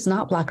 Sleep is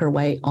not black or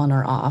white, on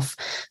or off.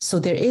 So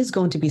there is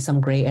going to be some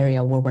gray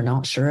area where we're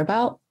not sure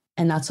about.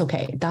 And that's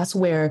okay. That's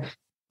where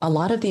a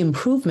lot of the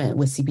improvement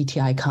with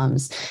CBT-I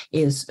comes,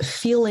 is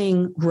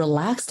feeling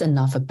relaxed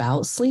enough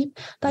about sleep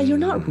that you're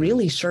not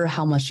really sure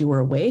how much you were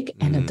awake,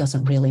 and it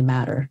doesn't really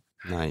matter.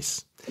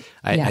 Nice.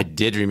 I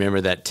did remember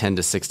that 10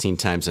 to 16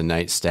 times a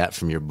night stat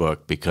from your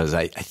book, because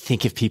I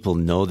think if people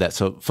know that,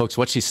 so folks,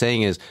 what she's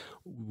saying is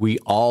we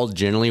all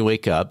generally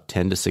wake up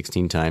 10 to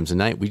 16 times a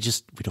night. We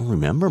don't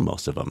remember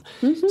most of them.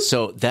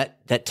 So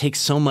that takes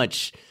so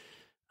much,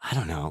 I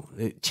don't know,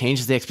 it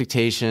changes the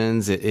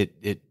expectations.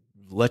 It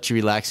let you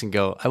relax and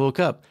go, I woke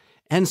up.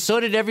 And so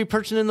did every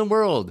person in the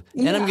world.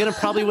 And I'm going to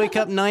probably wake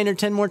up 9 or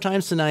 10 more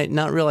times tonight and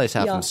not realize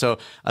half of them. So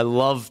I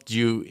loved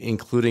you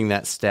including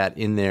that stat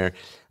in there.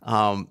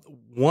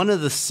 One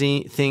of the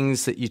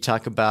things that you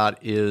talk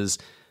about is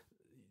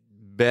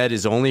bed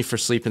is only for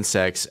sleep and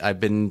sex. I've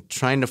been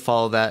trying to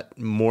follow that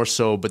more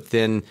so, but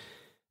then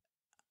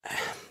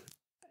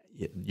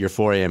your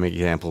 4 a.m.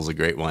 example is a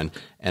great one.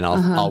 And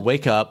I'll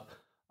wake up,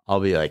 I'll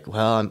be like,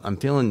 well, I'm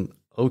feeling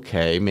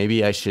okay,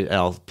 maybe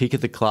I'll peek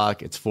at the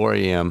clock. It's 4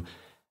 a.m.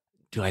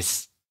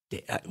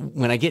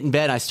 When I get in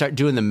bed, I start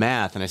doing the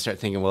math and I start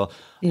thinking, well,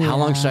 how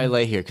long should I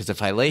lay here? Because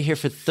if I lay here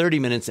for 30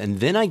 minutes and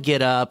then I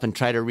get up and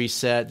try to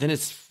reset, then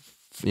it's,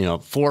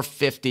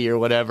 4:50 or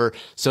whatever.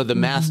 So the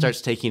math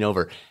starts taking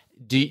over.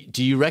 Do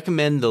you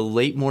recommend the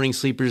late morning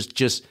sleepers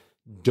just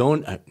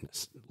don't,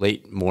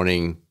 late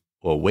morning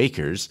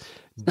wakers,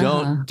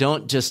 don't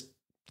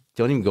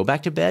even go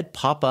back to bed,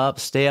 pop up,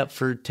 stay up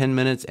for 10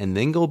 minutes and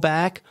then go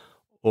back?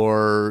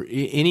 Or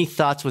any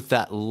thoughts with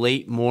that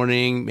late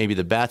morning, maybe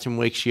the bathroom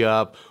wakes you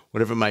up,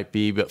 whatever it might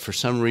be, but for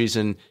some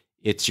reason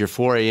it's your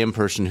 4 a.m.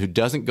 person who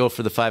doesn't go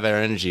for the 5-hour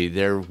energy.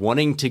 They're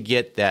wanting to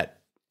get that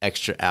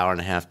extra hour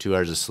and a half, 2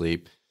 hours of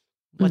sleep.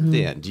 What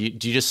then? Do you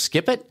just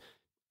skip it?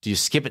 Do you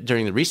skip it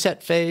during the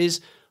reset phase?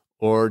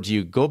 Or do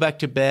you go back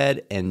to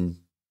bed and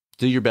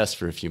do your best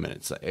for a few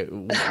minutes?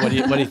 What do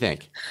you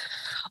think?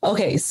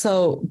 Okay,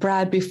 so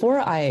Brad, before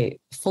I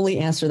fully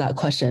answer that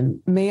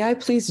question, may I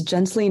please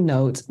gently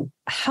note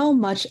how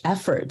much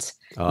effort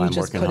Oh, you I'm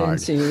just working put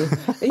hard. into,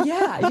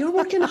 yeah, you're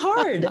working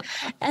hard.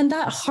 And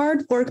that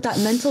hard work, that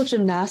mental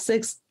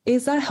gymnastics,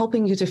 is that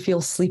helping you to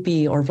feel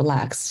sleepy or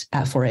relaxed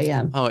at 4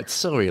 a.m.? Oh, it's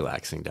so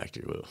relaxing,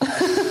 Dr. Wu.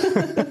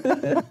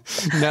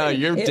 No,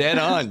 you're dead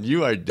on.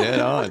 You are dead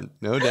on.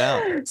 No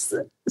doubt.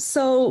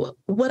 So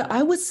what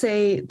I would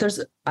say,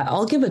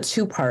 I'll give a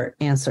two-part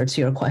answer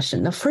to your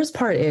question. The first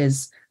part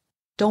is,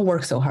 don't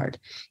work so hard.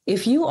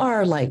 If you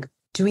are like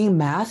doing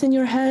math in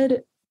your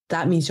head,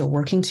 that means you're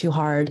working too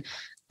hard.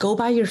 Go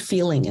by your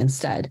feeling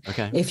instead.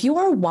 Okay. If you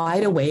are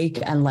wide awake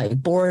and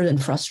like bored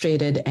and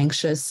frustrated,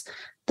 anxious,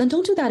 then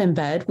don't do that in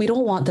bed. We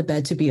don't want the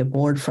bed to be a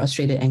bored,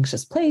 frustrated,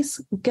 anxious place.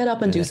 Get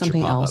up and do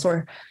something else.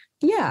 Or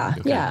yeah.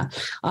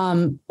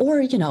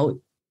 Or,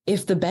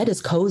 if the bed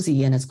is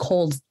cozy and it's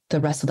cold the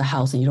rest of the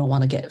house and you don't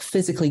want to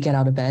physically get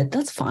out of bed,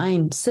 that's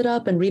fine. Sit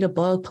up and read a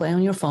book, play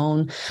on your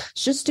phone,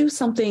 just do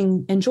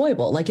something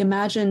enjoyable. Like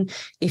imagine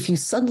if you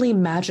suddenly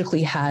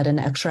magically had an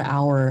extra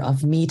hour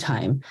of me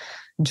time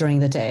during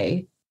the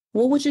day,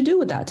 what would you do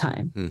with that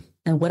time?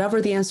 And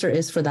whatever the answer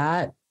is for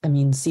that,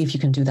 see if you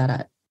can do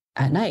that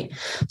at night.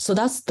 So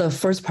that's the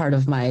first part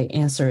of my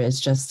answer, is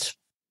just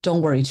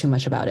don't worry too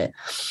much about it.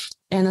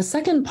 And the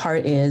second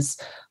part is,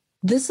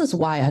 this is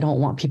why I don't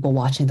want people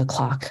watching the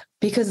clock,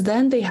 because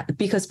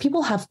because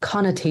people have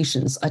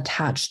connotations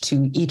attached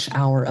to each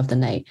hour of the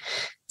night.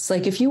 It's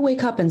like if you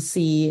wake up and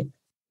see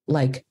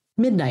like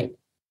midnight,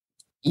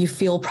 you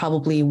feel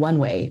probably one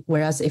way.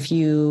 Whereas if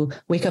you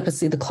wake up and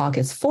see the clock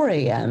is 4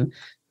 a.m.,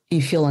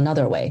 you feel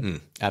another way.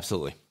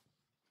 Absolutely.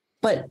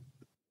 But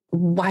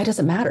why does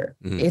it matter?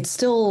 It's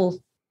still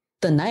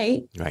the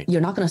night. Right.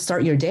 You're not going to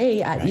start your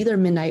day at either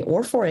midnight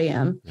or 4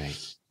 a.m.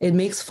 Right. It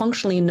makes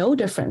functionally no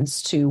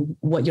difference to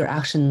what your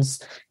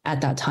actions at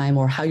that time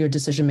or how your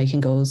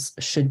decision-making goes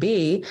should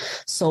be.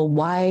 So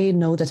why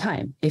know the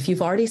time? If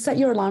you've already set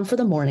your alarm for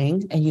the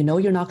morning and you know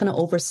you're not going to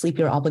oversleep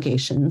your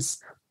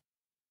obligations,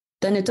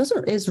 then it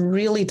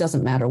really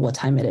doesn't matter what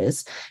time it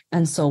is.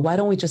 And so why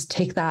don't we just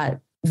take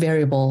that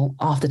variable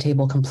off the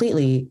table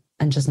completely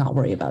and just not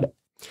worry about it?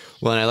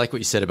 Well, and I like what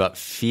you said about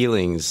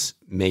feelings,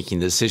 making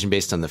the decision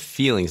based on the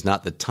feelings,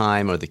 not the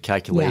time or the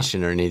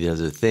calculation or any of the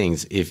other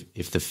things.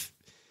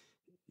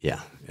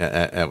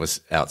 That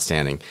was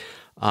outstanding.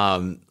 I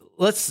don't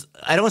want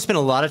to spend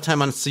a lot of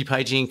time on sleep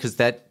hygiene because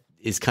that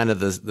is kind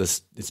of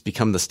it's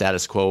become the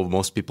status quo.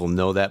 Most people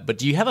know that. But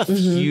do you have a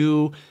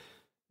few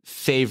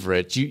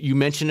favorites? You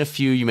mentioned a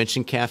few. You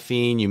mentioned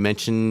caffeine. You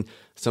mentioned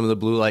some of the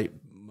blue light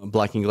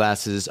blocking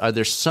glasses. Are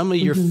there some of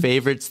your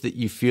favorites that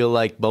you feel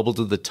like bubble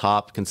to the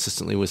top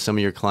consistently with some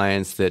of your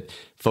clients that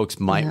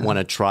folks might want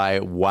to try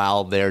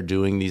while they're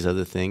doing these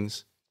other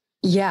things?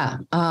 Yeah.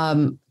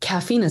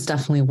 Caffeine is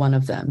definitely one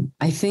of them.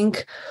 I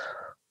think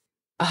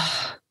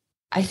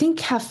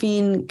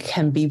caffeine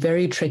can be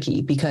very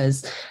tricky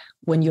because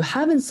when you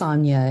have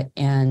insomnia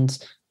and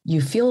you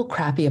feel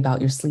crappy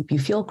about your sleep, you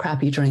feel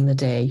crappy during the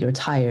day, you're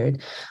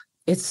tired,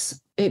 it's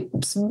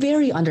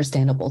very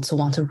understandable to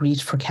want to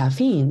reach for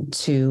caffeine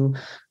to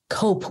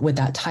cope with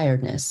that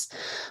tiredness.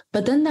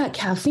 But then that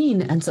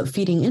caffeine ends up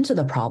feeding into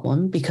the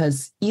problem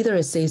because either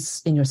it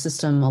stays in your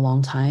system a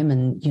long time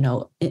and,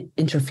 it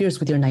interferes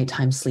with your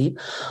nighttime sleep,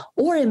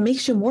 or it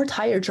makes you more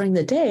tired during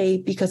the day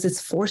because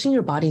it's forcing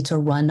your body to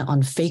run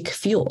on fake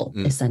fuel,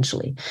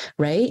 essentially,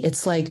 right?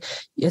 It's like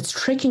it's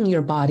tricking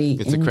your body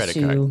into a credit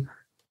card.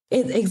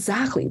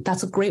 Exactly.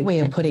 That's a great way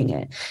of putting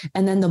it.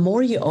 And then the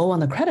more you owe on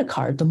the credit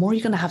card, the more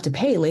you're going to have to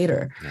pay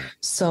later. Right.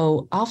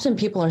 So often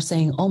people are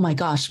saying, oh my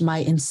gosh, my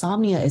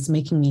insomnia is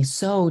making me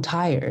so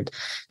tired.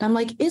 And I'm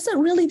like, is it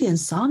really the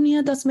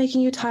insomnia that's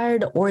making you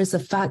tired? Or is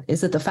it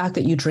the fact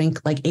that you drink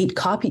like 8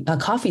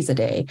 coffees a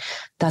day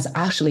that's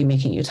actually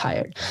making you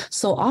tired?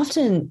 So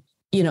often,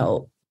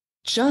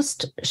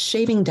 just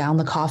shaving down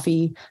the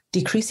coffee,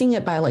 decreasing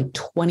it by like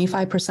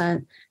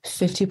 25%,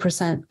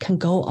 50% can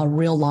go a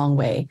real long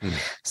way.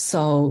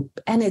 So,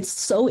 and it's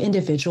so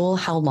individual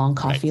how long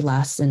coffee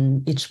lasts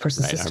in each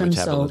person's system. Our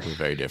metabolism is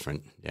very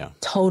different. Yeah,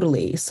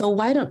 totally. So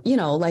why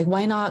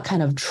not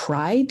kind of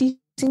try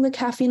decreasing the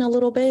caffeine a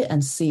little bit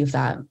and see if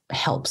that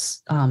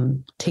helps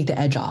take the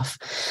edge off.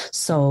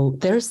 So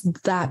there's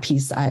that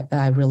piece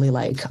I really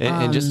like.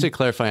 And just to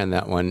clarify on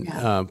that one,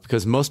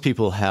 because most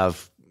people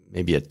have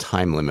maybe a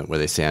time limit where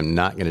they say, I'm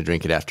not going to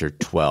drink it after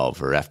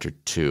 12 or after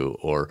 2,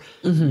 or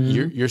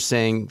you're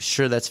saying,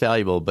 sure, that's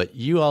valuable, but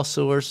you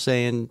also are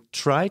saying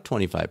try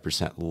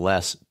 25%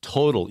 less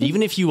total.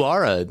 Even if you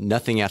are a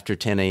nothing after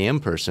 10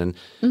 a.m. person,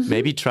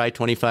 maybe try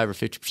 25 or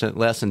 50%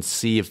 less and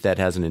see if that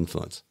has an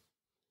influence.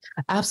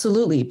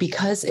 Absolutely.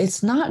 Because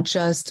it's not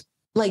just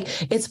like,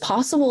 it's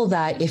possible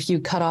that if you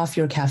cut off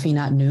your caffeine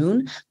at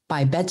noon,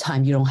 by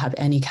bedtime, you don't have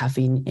any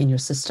caffeine in your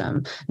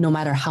system, no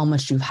matter how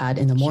much you've had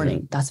in the morning.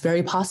 Sure. That's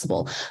very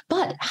possible.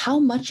 But how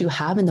much you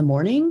have in the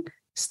morning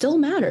still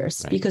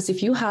matters, because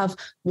if you have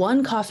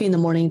 1 coffee in the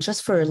morning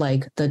just for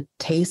like the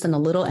taste and a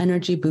little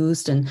energy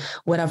boost and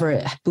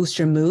whatever boosts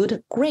your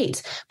mood,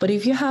 great. But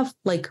if you have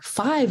like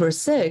 5 or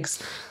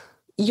 6,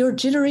 you're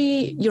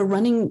jittery, you're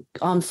running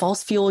on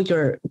false fuel,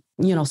 you're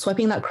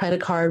swiping that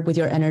credit card with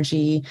your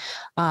energy,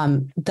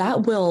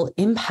 that will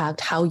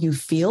impact how you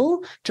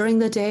feel during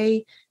the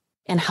day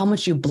and how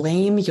much you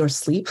blame your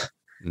sleep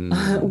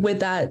with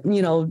that,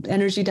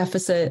 energy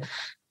deficit,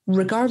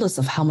 regardless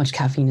of how much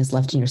caffeine is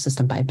left in your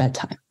system by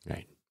bedtime.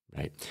 Right.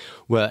 Right.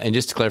 Well, and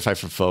just to clarify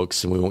for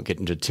folks, and we won't get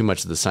into too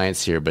much of the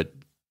science here, but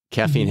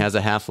caffeine has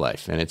a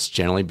half-life, and it's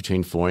generally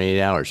between 4 and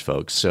 8 hours,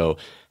 folks. So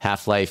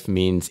half-life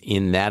means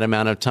in that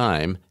amount of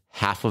time,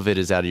 half of it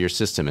is out of your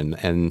system.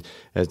 And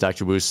as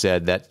Dr. Wu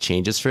said, that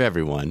changes for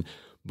everyone.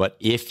 But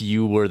if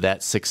you were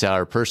that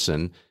 6-hour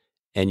person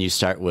and you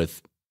start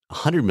with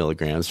 100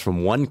 milligrams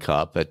from 1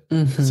 cup at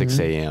 6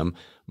 a.m.,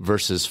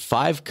 versus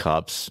 5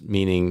 cups,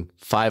 meaning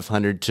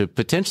 500 to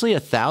potentially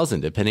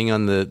 1,000, depending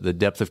on the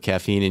depth of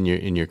caffeine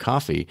in your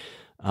coffee.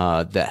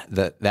 We're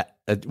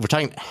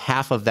talking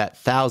half of that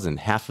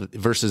 1,000,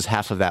 versus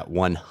half of that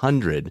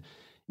 100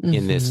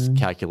 in this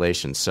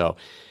calculation. So,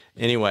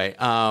 anyway,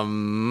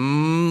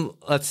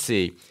 let's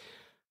see.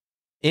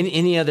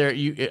 Any other?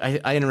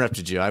 I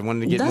interrupted you. I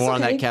wanted to get more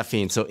on that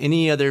caffeine. So,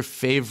 any other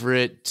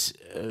favorite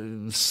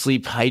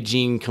sleep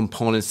hygiene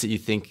components that you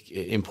think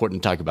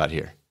important to talk about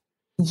here?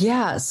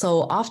 Yeah.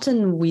 So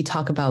often we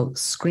talk about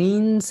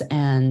screens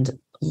and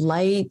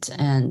light.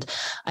 And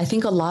I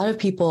think a lot of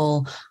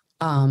people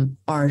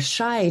are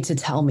shy to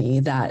tell me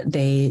that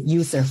they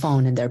use their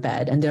phone in their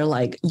bed. And they're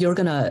like, you're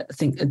going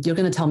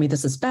to tell me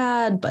this is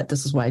bad, but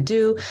this is what I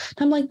do.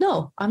 And I'm like,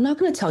 no, I'm not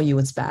going to tell you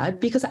it's bad,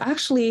 because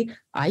actually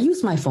I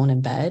use my phone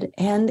in bed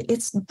and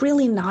it's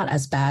really not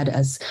as bad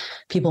as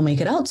people make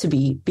it out to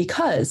be.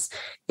 Because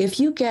if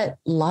you get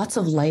lots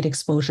of light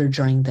exposure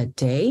during the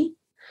day,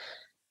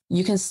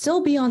 you can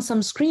still be on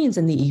some screens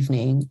in the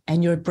evening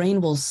and your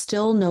brain will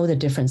still know the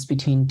difference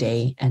between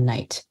day and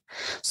night.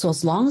 So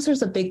as long as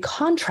there's a big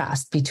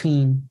contrast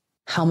between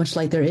how much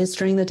light there is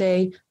during the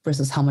day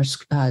versus how much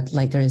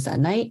light there is at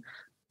night,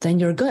 then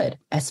you're good,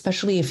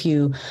 especially if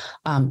you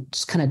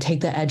just kind of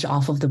take the edge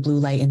off of the blue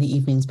light in the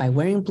evenings by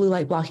wearing blue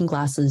light blocking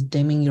glasses,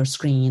 dimming your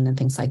screen and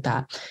things like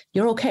that.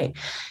 You're okay.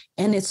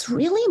 And it's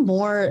really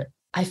more,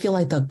 I feel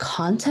like, the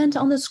content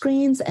on the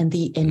screens and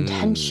the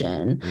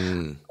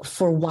intention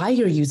for why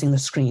you're using the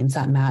screens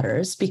that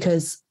matters,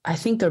 because I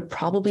think there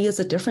probably is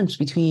a difference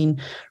between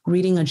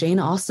reading a Jane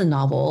Austen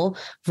novel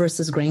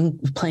versus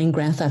playing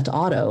Grand Theft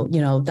Auto.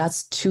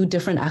 That's 2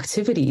 different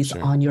activities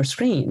on your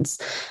screens,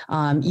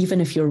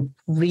 even if you're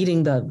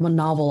reading the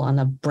novel on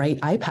a bright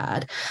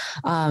iPad.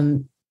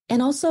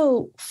 And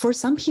also, for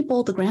some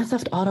people, the Grand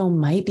Theft Auto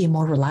might be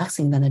more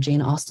relaxing than a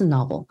Jane Austen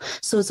novel.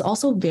 So it's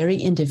also very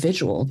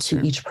individual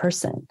to each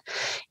person.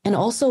 And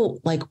also,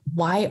 like,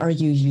 why are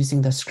you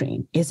using the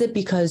screen? Is it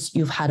because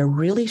you've had a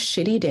really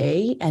shitty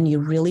day and you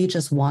really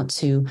just want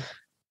to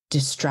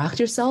distract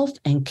yourself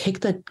and kick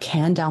the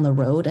can down the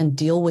road and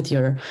deal with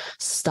your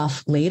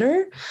stuff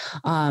later?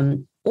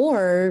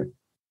 Or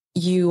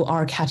you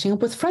are catching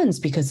up with friends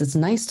because it's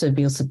nice to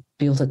be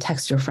able to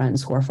text your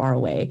friends who are far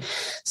away.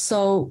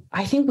 So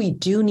I think we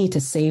do need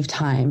to save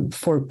time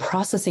for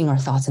processing our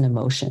thoughts and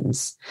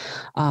emotions.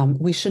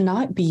 We should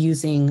not be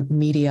using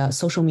media,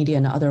 social media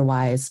and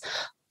otherwise,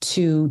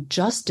 to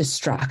just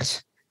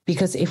distract.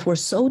 Because if we're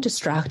so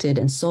distracted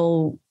and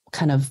so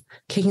kind of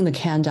kicking the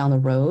can down the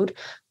road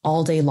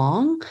all day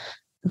long,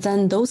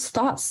 then those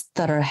thoughts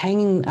that are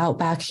hanging out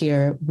back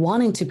here,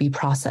 wanting to be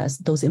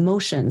processed, those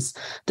emotions,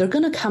 they're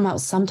going to come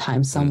out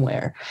sometime,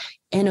 somewhere.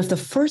 And if the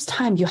first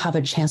time you have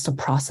a chance to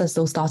process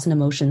those thoughts and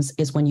emotions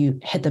is when you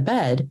hit the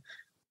bed,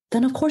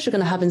 then of course you're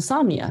going to have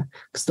insomnia,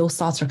 because those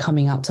thoughts are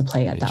coming out to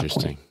play at that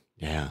point.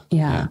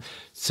 Yeah.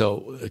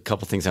 So a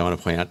couple things I want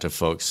to point out to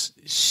folks.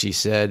 She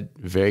said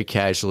very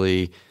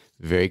casually,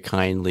 very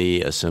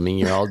kindly, assuming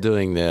you're all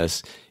doing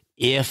this,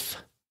 if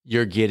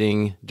you're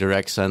getting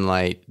direct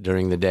sunlight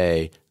during the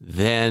day,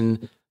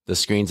 then the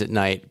screens at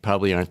night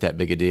probably aren't that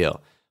big a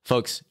deal.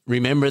 Folks,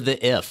 remember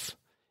the if.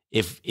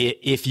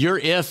 If your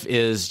if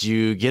is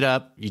you get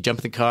up, you jump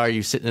in the car,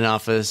 you sit in an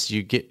office,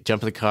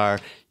 jump in the car,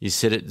 you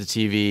sit at the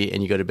TV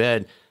and you go to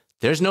bed,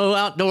 there's no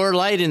outdoor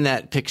light in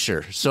that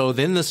picture. So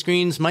then the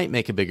screens might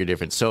make a bigger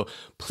difference. So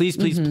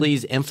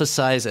please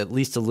emphasize at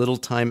least a little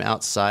time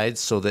outside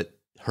so that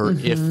her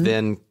if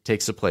then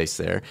takes a place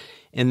there.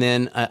 And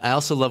then I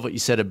also love what you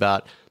said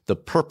about the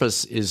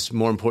purpose is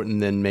more important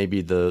than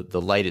maybe the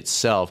light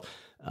itself.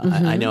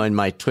 I know in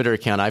my Twitter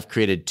account, I've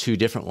created 2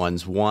 different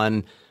ones.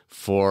 One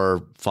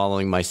for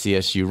following my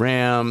CSU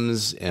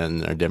Rams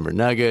and our Denver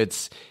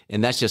Nuggets.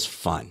 And that's just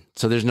fun.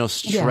 So there's no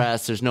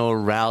stress. There's no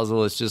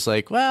arousal. It's just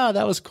like, wow,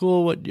 that was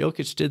cool what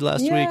Jokic did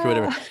last week or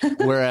whatever.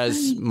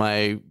 Whereas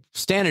my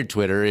standard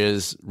Twitter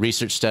is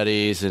research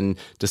studies and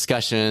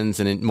discussions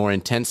and more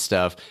intense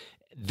stuff.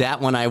 That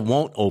one I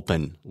won't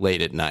open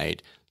late at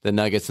night. The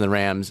Nuggets and the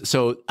Rams.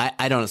 So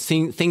I don't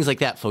know. Things like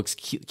that, folks.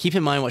 Keep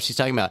in mind what she's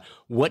talking about.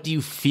 What do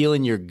you feel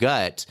in your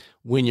gut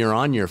when you're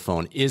on your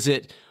phone? Is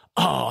it,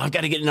 oh, I've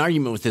got to get an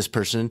argument with this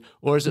person?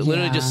 Or is it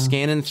literally just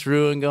scanning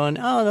through and going,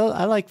 oh, no,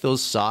 I like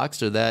those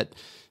socks or that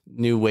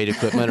new weight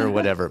equipment or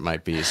whatever it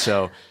might be.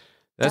 So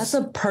That's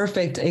a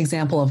perfect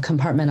example of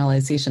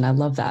compartmentalization. I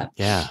love that.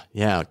 Yeah.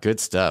 Yeah. Good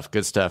stuff.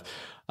 Good stuff.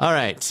 All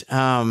right.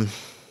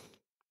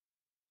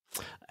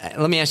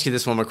 Let me ask you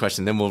this one more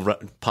question, then we'll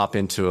pop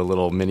into a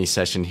little mini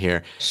session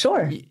here.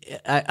 Sure.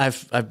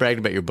 I've bragged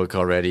about your book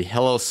already,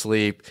 Hello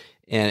Sleep,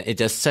 and it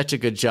does such a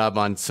good job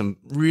on some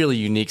really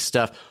unique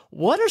stuff.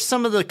 What are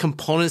some of the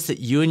components that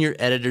you and your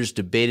editors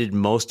debated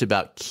most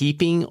about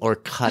keeping or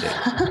cutting?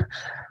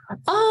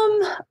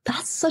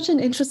 That's such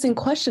an interesting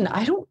question.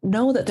 I don't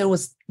know that there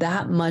was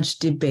that much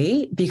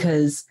debate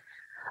because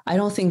I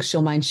don't think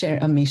she'll mind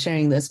me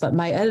sharing this, but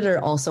my editor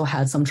also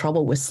had some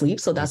trouble with sleep.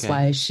 So that's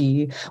why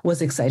she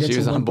was excited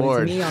to work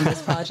with me on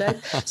this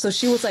project. So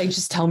she was like,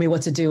 just tell me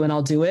what to do and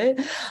I'll do it.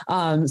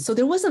 So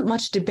there wasn't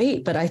much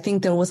debate, but I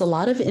think there was a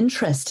lot of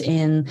interest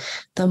in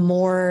the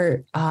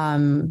more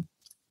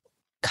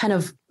kind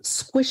of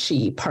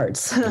squishy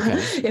parts,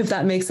 if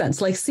that makes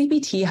sense. Like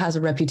CBT has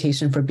a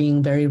reputation for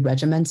being very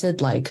regimented,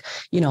 like,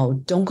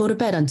 don't go to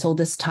bed until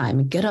this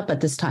time, get up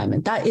at this time.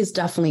 And that is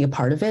definitely a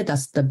part of it.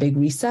 That's the big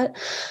reset.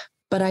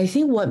 But I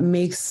think what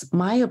makes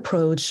my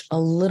approach a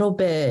little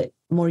bit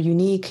more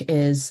unique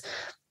is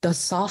the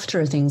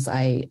softer things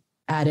I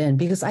add in,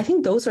 because I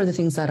think those are the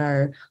things that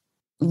are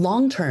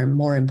long-term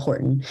more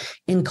important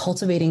in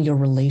cultivating your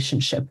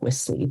relationship with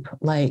sleep.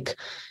 Like,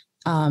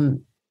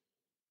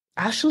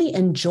 actually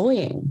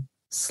enjoying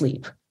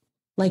sleep,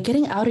 like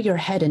getting out of your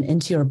head and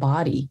into your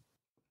body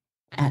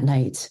at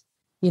night.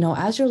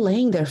 As you're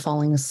laying there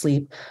falling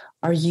asleep,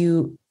 are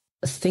you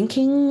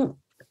thinking,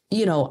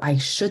 I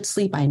should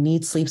sleep, I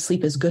need sleep,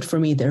 sleep is good for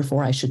me,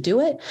 therefore I should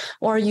do it?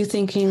 Or are you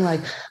thinking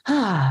like,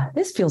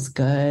 this feels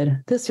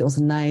good, this feels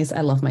nice,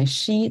 I love my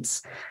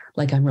sheets,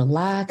 like I'm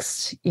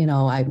relaxed,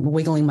 I'm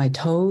wiggling my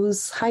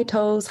toes. Hi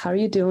toes, how are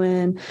you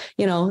doing?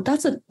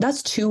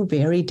 That's two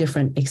very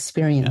different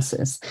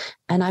experiences. Yeah.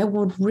 And I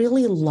would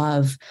really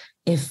love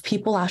if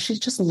people actually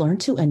just learn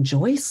to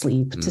enjoy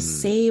sleep, to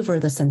savor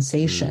the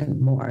sensation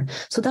more.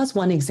 So that's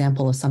one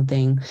example of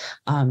something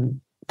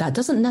that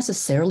doesn't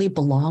necessarily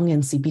belong in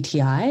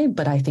CBT-I,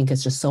 but I think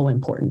it's just so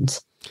important.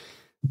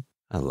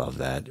 I love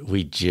that.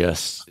 We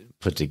just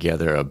put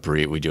together a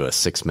brief. We do a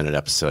 6-minute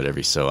episode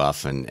every so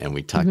often, and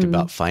we talked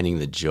about finding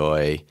the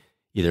joy,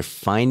 either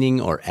finding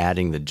or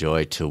adding the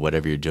joy to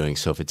whatever you're doing.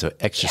 So if it's an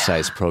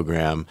exercise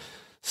program,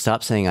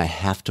 stop saying I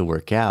have to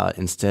work out.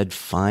 Instead,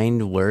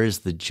 find where is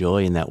the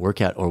joy in that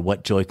workout, or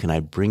what joy can I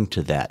bring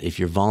to that? If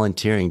you're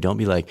volunteering, don't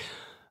be like,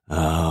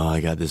 oh,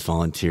 I got this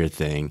volunteer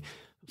thing.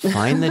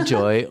 Find the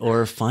joy,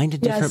 or find a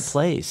different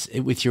place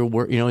with your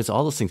work. It's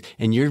all those things.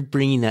 And you're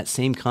bringing that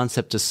same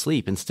concept to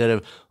sleep instead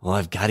of, well,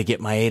 I've got to get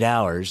my 8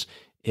 hours.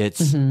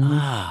 It's,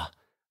 I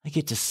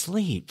get to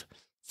sleep.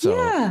 So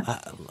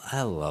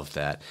I love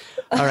that.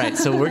 All right.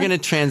 So we're going to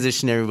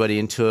transition everybody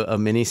into a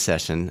mini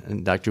session.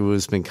 And Dr.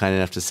 Wu's been kind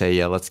enough to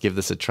say, let's give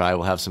this a try.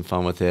 We'll have some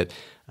fun with it.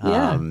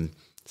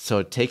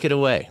 So take it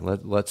away.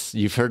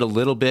 You've heard a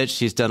little bit.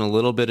 She's done a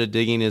little bit of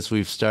digging as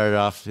we've started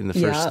off in the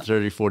first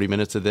 30, 40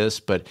 minutes of this,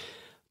 but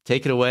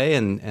take it away,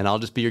 and I'll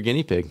just be your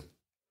guinea pig.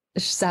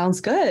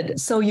 Sounds good.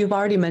 So you've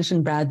already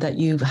mentioned, Brad, that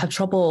you have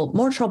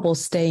more trouble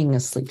staying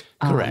asleep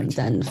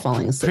than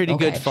falling asleep. Pretty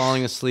good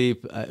falling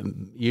asleep.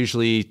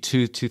 Usually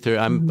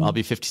 2:30. I'll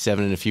be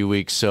 57 in a few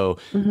weeks, so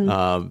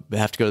I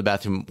have to go to the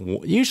bathroom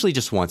usually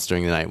just once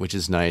during the night, which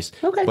is nice.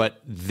 Okay.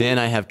 But then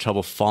I have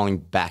trouble falling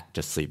back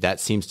to sleep. That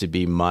seems to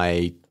be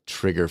my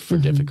trigger for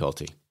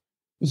difficulty.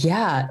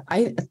 Yeah,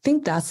 I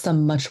think that's the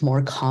much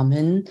more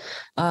common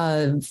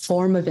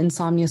form of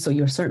insomnia. So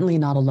you're certainly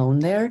not alone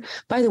there.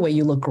 By the way,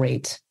 you look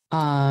great.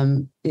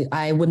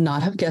 I would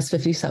not have guessed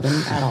 57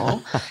 at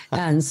all.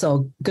 And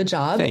so good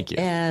job. Thank you.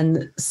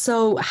 And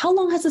so how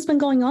long has this been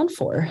going on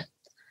for?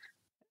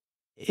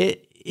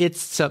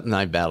 It's something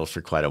I battled for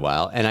quite a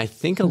while. And I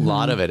think a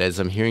lot of it, as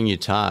I'm hearing you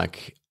talk,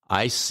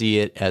 I see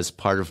it as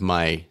part of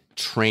my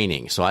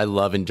training. So I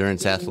love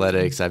endurance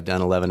athletics. I've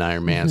done 11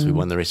 Ironmans. We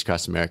won the Race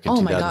Across America in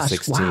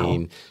 2016. Gosh,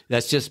 wow.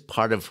 That's just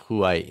part of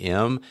who I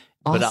am.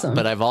 Awesome.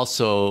 But I've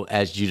also,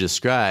 as you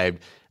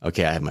described,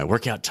 okay, I have my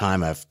workout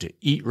time. I have to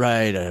eat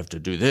right. I have to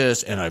do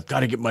this, and I've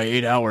got to get my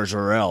 8 hours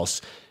or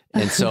else.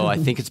 And so I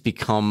think it's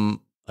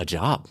become a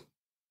job.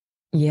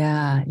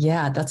 Yeah,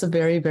 that's a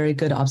very, very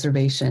good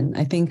observation.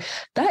 I think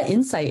that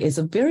insight is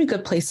a very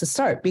good place to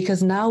start,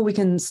 because now we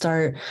can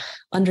start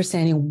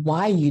understanding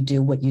why you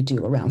do what you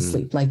do around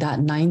sleep, like that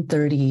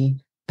 9:30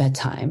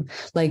 bedtime.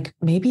 Like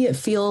maybe it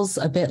feels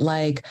a bit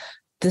like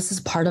this is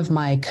part of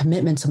my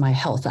commitment to my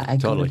health that I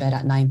go to bed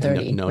at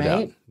 9:30, no right?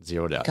 Doubt.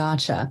 Zero doubt.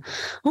 Gotcha.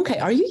 Okay.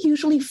 Are you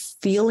usually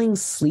feeling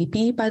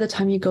sleepy by the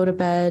time you go to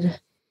bed?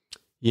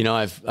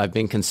 I've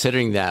been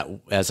considering that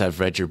as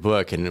I've read your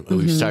book, and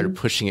we've started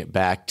pushing it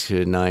back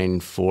to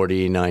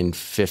 9:40,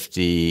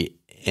 9:50.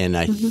 And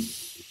I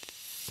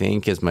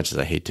think, as much as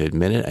I hate to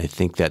admit it, I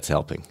think that's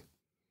helping.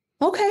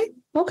 Okay.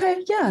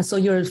 Yeah. So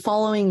you're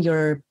following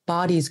your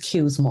body's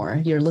cues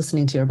more. You're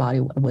listening to your body,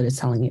 what it's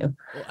telling you.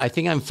 I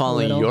think I'm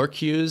following your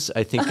cues.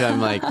 I think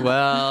I'm like,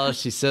 well,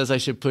 she says I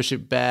should push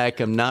it back.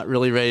 I'm not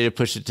really ready to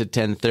push it to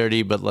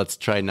 10:30, but let's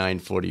try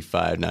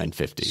 9:45,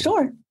 9:50.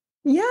 Sure.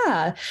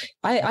 Yeah,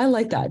 I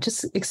like that.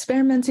 Just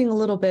experimenting a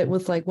little bit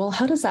with like, well,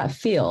 how does that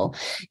feel?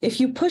 If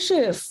you push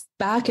it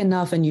back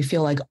enough and you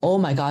feel like, oh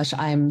my gosh,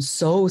 I'm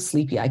so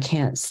sleepy, I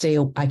can't stay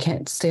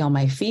on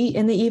my feet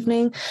in the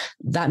evening,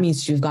 that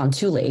means you've gone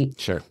too late.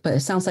 Sure. But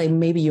it sounds like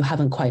maybe you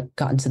haven't quite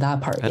gotten to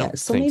that part I don't yet.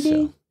 So think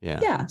maybe, so. Yeah.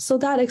 yeah, so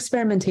that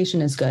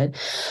experimentation is good.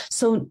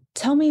 So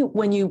tell me,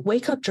 when you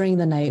wake up during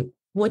the night,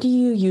 what do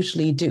you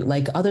usually do?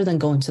 Like, other than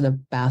going to the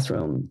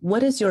bathroom,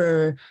 what is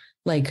your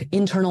like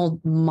internal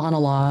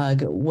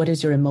monologue? What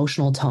is your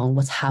emotional tone?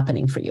 What's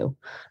happening for you?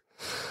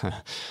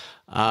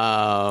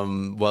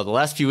 Well, the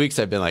last few weeks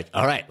I've been like,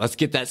 all right, let's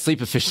get that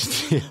sleep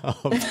efficiency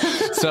up.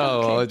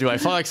 So okay. Do I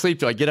fall asleep?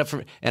 Do I get up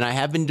from, and I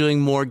have been doing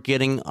more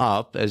getting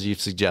up, as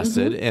you've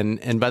suggested.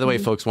 And by the way,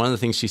 folks, one of the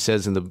things she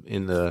says in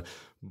the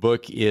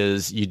book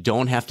is you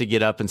don't have to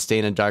get up and stay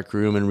in a dark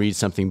room and read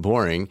something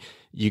boring.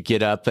 You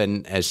get up,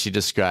 and as she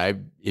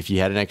described, if you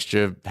had an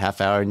extra half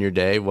hour in your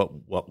day,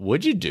 what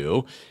would you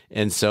do?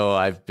 And so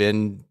I've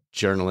been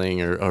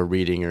journaling or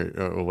reading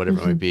or whatever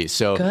it might be.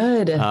 So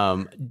good.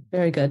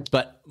 Very good.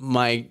 But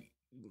my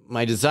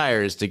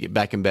desire is to get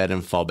back in bed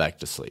and fall back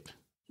to sleep.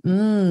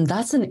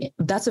 That's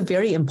a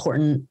very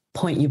important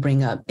point you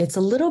bring up. It's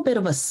a little bit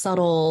of a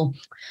subtle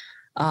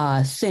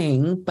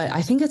thing, but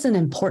I think it's an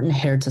important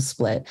hair to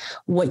split,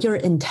 what your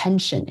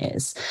intention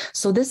is.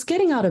 So this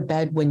getting out of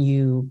bed when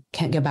you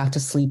can't get back to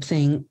sleep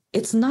thing,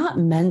 it's not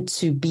meant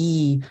to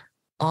be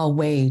a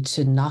way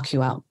to knock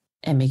you out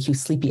and make you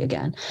sleepy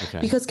again.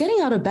 Okay. Because getting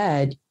out of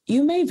bed,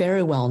 you may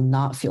very well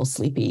not feel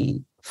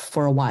sleepy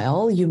for a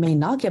while. You may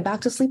not get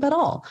back to sleep at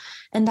all.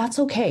 And that's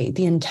okay.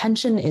 The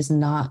intention is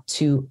not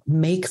to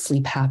make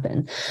sleep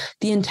happen.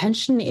 The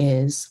intention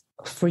is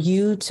for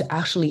you to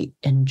actually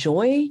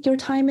enjoy your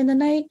time in the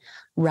night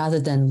rather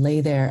than lay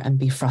there and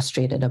be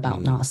frustrated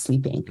about not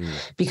sleeping.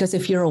 Because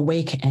if you're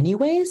awake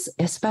anyways,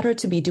 it's better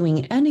to be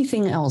doing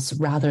anything else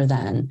rather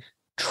than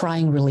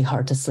trying really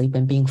hard to sleep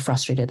and being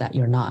frustrated that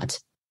you're not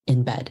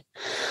in bed.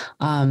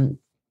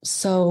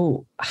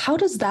 So how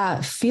does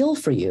that feel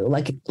for you?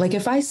 Like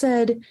if I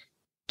said,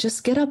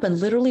 just get up and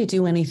literally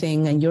do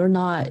anything and you're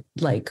not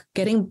like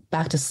getting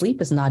back to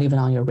sleep is not even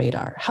on your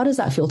radar. How does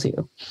that feel to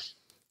you?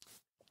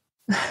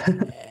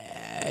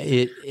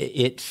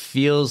 It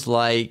feels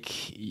like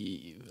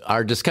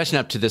our discussion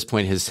up to this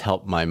point has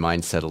helped my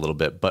mindset a little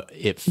bit, but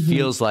it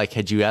feels like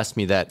had you asked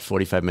me that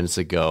 45 minutes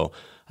ago,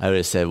 I would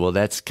have said, well,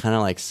 that's kind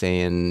of like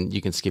saying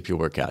you can skip your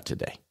workout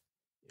today.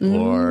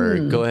 Or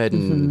go ahead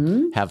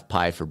and have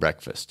pie for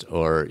breakfast,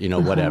 or,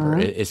 whatever.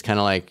 It's kind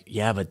of like,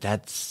 yeah, but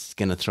that's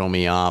going to throw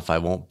me off. I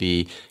won't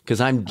be, because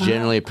I'm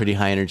generally a pretty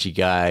high energy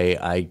guy.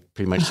 I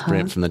pretty much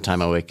sprint from the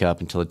time I wake up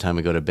until the time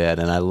I go to bed.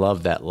 And I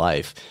love that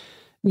life.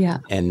 Yeah.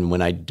 And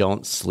when I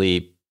don't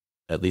sleep,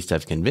 at least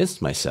I've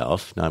convinced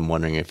myself, now I'm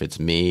wondering if it's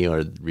me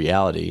or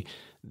reality,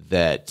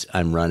 that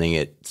I'm running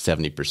at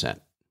 70%.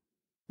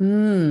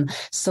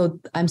 So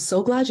I'm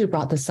so glad you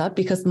brought this up,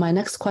 because my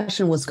next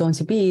question was going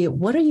to be,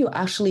 what are you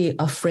actually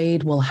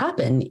afraid will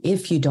happen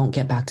if you don't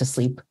get back to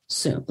sleep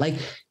soon? Like,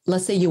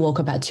 let's say you woke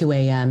up at 2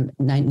 a.m.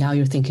 Now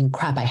you're thinking,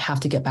 crap, I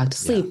have to get back to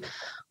sleep. Yeah.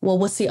 Well,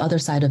 what's the other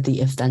side of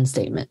the if-then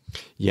statement?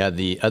 Yeah,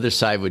 the other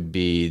side would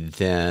be,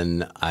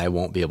 then I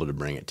won't be able to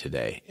bring it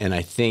today. And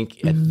I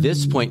think at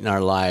this point in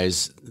our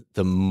lives,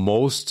 the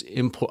most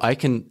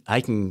important,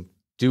 I can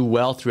do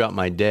well throughout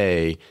my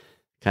day.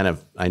 Kind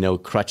of, I know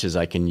crutches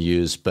I can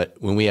use, but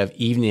when we have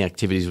evening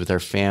activities with our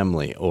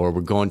family, or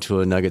we're going to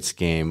a Nuggets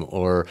game,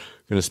 or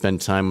going to spend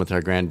time with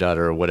our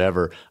granddaughter or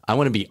whatever, I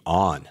want to be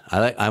on.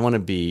 I want to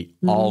be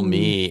all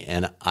me,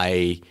 and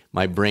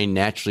my brain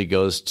naturally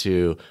goes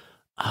to,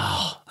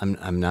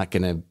 I'm not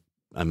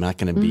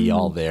gonna be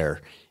all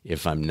there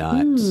if I'm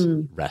not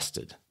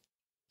rested.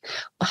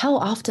 How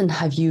often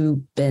have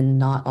you been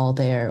not all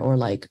there, or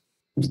like,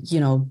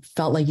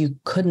 felt like you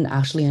couldn't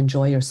actually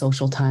enjoy your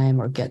social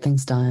time or get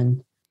things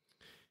done?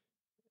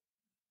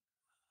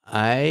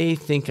 I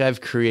think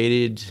I've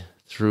created,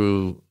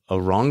 through a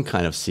wrong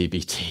kind of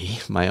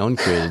CBT, my own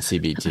created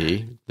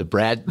CBT.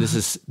 This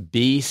is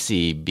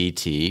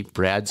BCBT,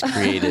 Brad's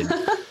created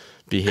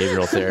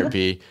behavioral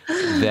therapy,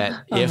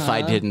 that if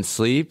I didn't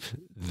sleep,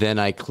 then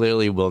I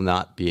clearly will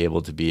not be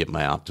able to be at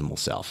my optimal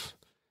self.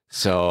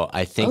 So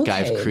I think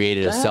I've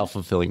created a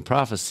self-fulfilling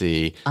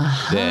prophecy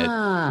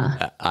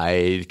that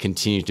I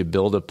continue to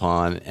build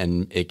upon,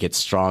 and it gets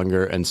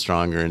stronger and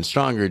stronger and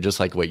stronger, just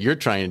like what you're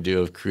trying to do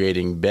of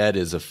creating bed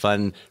as a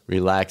fun,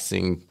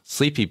 relaxing,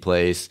 sleepy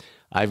place.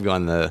 I've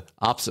gone the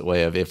opposite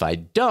way of, if I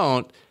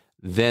don't,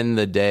 then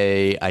the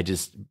day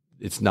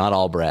it's not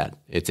all Brad.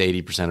 It's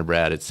 80% of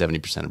Brad. It's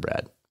 70% of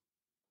Brad.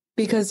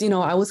 Because,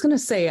 I was going to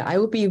say, I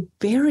would be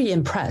very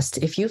impressed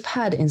if you've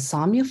had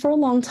insomnia for a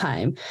long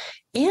time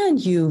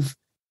and you've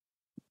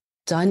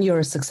done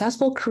your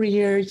successful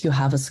career, you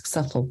have a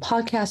successful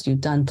podcast,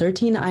 you've done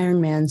 13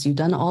 Ironmans, you've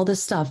done all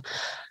this stuff.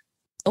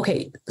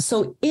 Okay,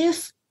 so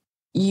if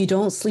you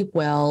don't sleep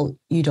well,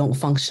 you don't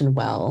function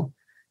well,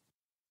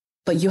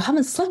 but you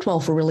haven't slept well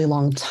for a really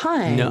long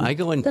time. No, I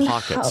go in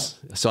pockets.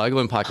 So I go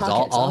in pockets.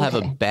 I'll have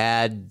a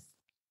bad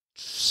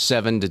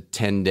 7 to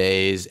 10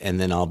 days, and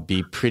then I'll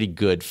be pretty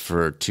good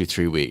for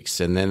 2-3 weeks.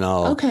 And then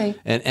I'll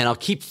and I'll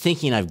keep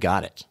thinking I've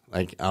got it.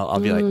 Like I'll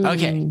be like,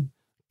 okay,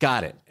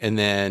 got it. And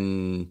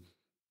then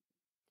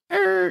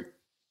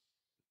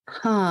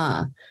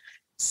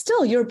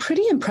Still, you're a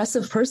pretty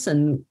impressive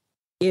person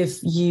if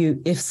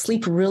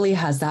sleep really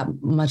has that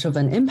much of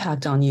an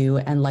impact on you,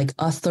 and like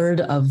a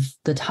third of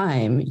the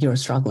time you're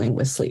struggling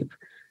with sleep.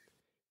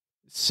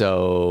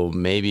 So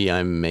maybe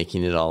I'm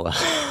making it all up.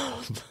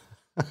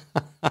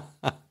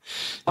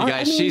 You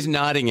guys, she's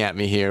nodding at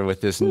me here with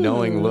this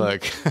knowing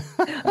look.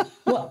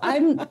 Well,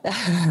 I'm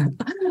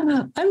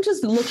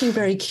just looking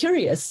very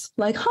curious.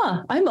 Like,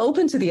 I'm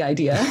open to the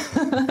idea.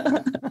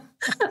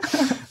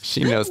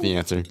 She knows the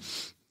answer.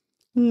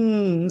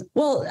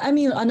 Well, I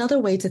mean, another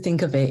way to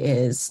think of it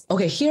is,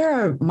 okay, here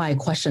are my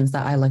questions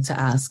that I like to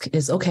ask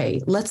is, okay,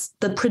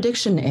 the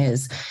prediction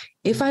is,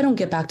 if I don't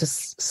get back to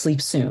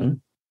sleep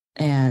soon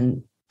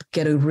and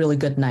get a really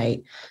good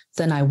night,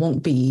 then I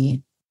won't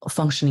be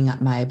functioning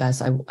at my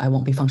best. I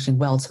won't be functioning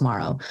well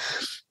tomorrow.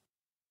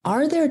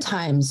 Are there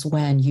times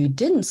when you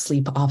didn't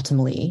sleep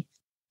optimally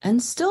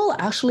and still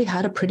actually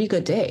had a pretty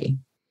good day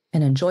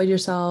and enjoyed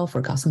yourself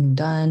or got something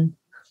done?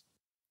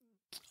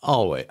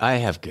 Always. I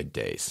have good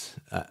days.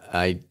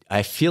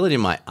 I feel it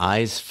in my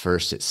eyes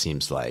first, it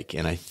seems like.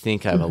 And I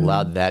think I've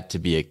allowed that to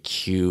be a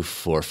cue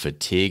for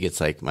fatigue. It's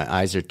like my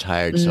eyes are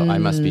tired, so I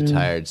must be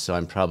tired. So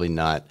I'm probably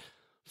not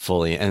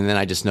fully. And then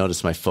I just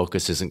notice my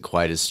focus isn't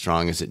quite as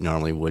strong as it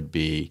normally would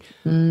be.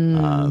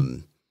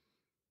 Maybe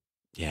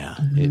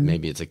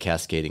it's a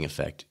cascading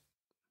effect.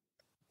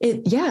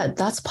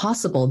 That's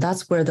possible.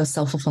 That's where the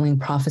self-fulfilling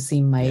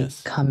prophecy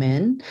might come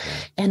in. Yeah.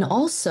 And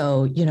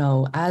also,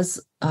 as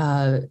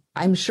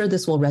I'm sure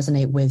this will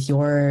resonate with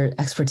your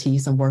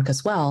expertise and work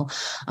as well.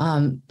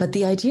 But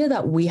the idea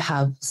that we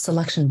have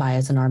selection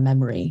bias in our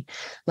memory,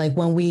 like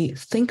when we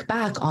think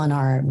back on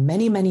our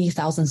many, many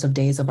thousands of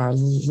days of our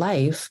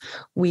life,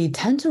 we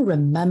tend to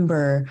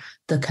remember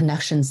the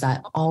connections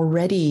that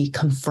already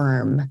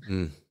confirm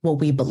what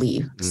we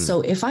believe.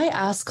 So if I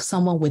ask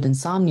someone with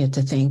insomnia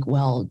to think,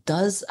 well,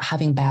 does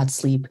having bad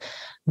sleep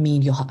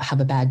mean you'll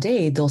have a bad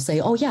day? They'll say,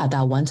 oh yeah,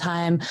 that one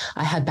time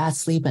I had bad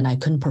sleep and I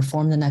couldn't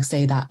perform the next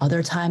day. That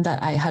other time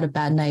that I had a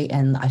bad night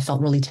and I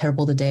felt really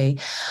terrible the day.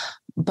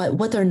 But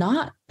what they're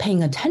not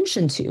paying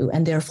attention to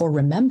and therefore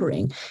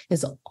remembering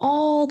is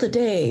all the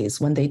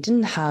days when they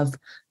didn't have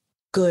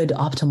good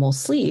optimal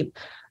sleep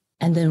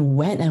and then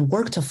went and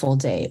worked a full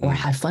day or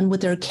had fun with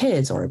their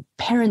kids or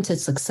parented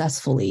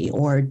successfully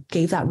or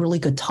gave that really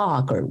good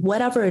talk or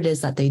whatever it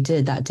is that they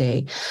did that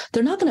day.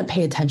 They're not going to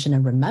pay attention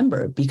and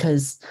remember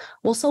because,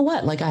 well, so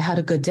what? Like I had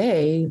a good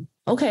day.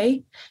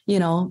 Okay.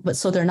 But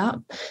so they're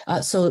not,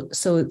 so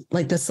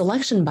like the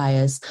selection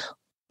bias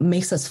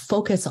makes us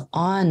focus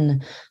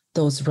on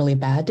those really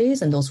bad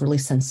days and those really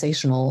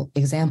sensational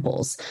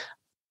examples,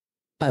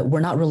 but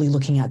we're not really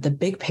looking at the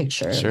big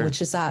picture,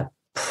 which is that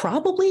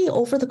probably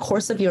over the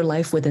course of your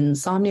life with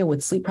insomnia,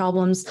 with sleep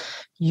problems,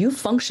 you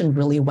function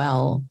really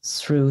well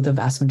through the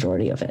vast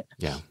majority of it.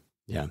 Yeah.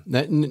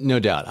 No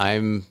doubt.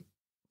 I'm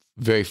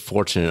very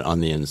fortunate on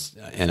the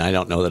and I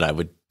don't know that I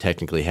would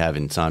technically have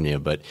insomnia,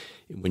 but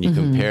when you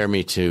compare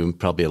me to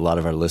probably a lot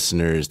of our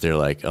listeners, they're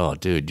like, oh,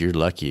 dude, you're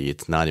lucky.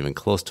 It's not even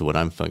close to what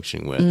I'm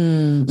functioning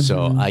with.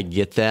 So I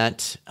get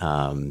that.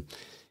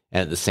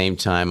 At the same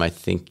time, I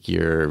think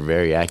you're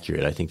very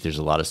accurate. I think there's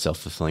a lot of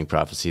self-fulfilling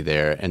prophecy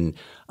there. And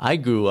I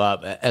grew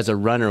up as a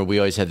runner. We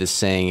always had this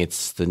saying,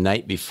 it's the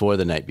night before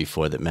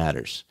that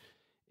matters.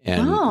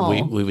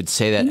 And we would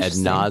say that ad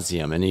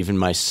nauseum. And even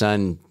my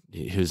son,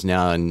 who's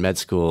now in med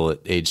school at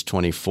age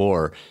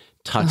 24,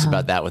 talks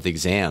about that with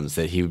exams,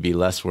 that he would be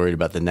less worried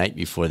about the night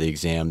before the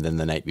exam than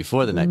the night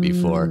before the night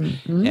before.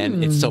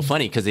 And it's so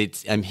funny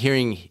because I'm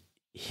hearing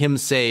him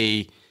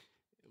say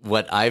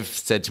what I've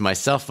said to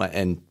myself,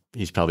 and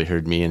he's probably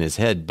heard me in his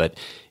head, but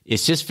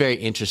it's just very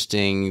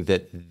interesting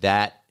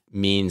that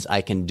means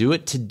I can do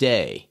it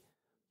today,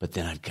 but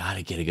then I've got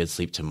to get a good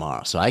sleep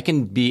tomorrow. So I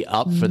can be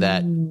up for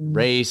that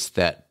race,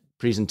 that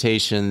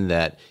presentation,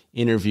 that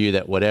interview,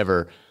 that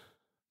whatever.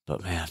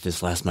 But man, if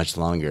this lasts much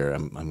longer,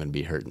 I'm going to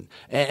be hurting.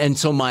 And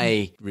so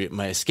my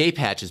escape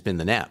hatch has been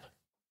the nap,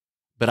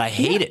 but I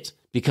hate it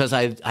because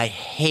I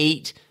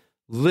hate.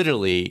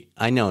 Literally,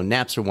 I know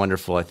naps are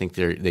wonderful. I think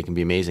they can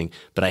be amazing,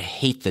 but I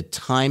hate the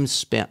time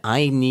spent.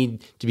 I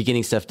need to be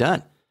getting stuff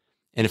done.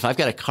 And if I've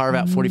got to carve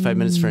out 45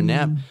 minutes for a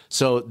nap,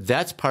 so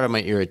that's part of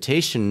my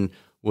irritation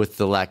with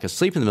the lack of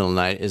sleep in the middle of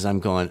the night is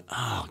I'm going,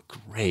 oh,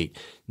 great.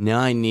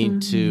 Now I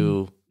need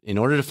to, in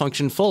order to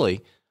function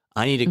fully,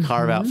 I need to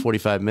carve out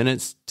 45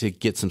 minutes to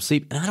get some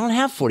sleep. And I don't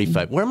have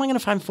 45. Where am I going to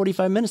find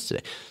 45 minutes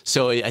today?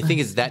 So I think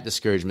it's that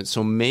discouragement.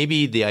 So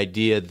maybe the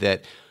idea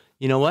that,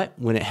 you know what,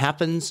 when it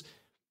happens,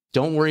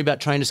 don't worry about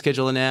trying to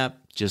schedule a nap.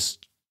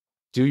 Just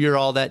do your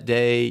all that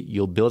day.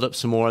 You'll build up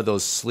some more of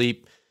those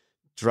sleep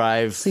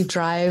drive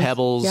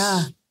pebbles,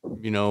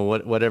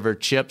 whatever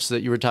chips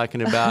that you were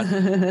talking about.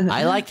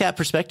 I like that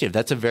perspective.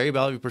 That's a very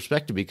valuable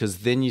perspective because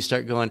then you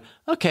start going,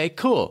 okay,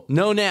 cool.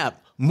 No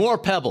nap. more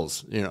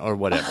pebbles, or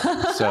whatever.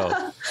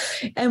 So,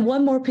 and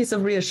one more piece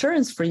of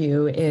reassurance for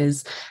you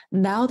is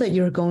now that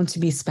you're going to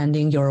be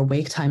spending your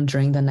awake time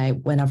during the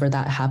night, whenever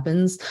that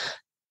happens,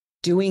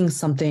 doing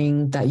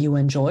something that you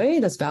enjoy,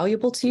 that's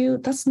valuable to you,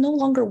 that's no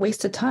longer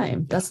wasted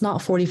time. That's not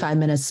 45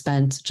 minutes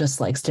spent just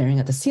like staring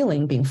at the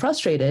ceiling, being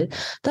frustrated.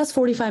 That's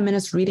 45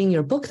 minutes reading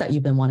your book that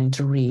you've been wanting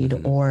to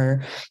read,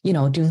 or,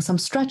 doing some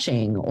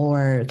stretching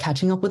or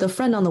catching up with a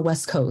friend on the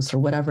West Coast or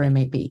whatever it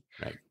may be.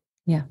 Right.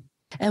 Yeah.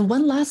 And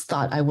one last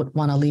thought I would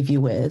want to leave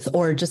you with,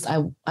 or just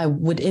I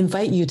would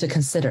invite you to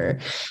consider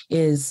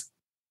is,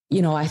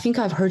 I think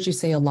I've heard you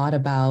say a lot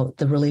about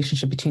the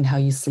relationship between how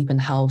you sleep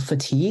and how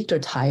fatigued or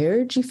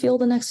tired you feel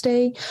the next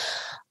day.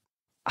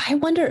 I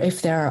wonder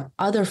if there are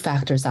other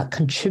factors that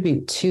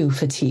contribute to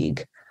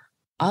fatigue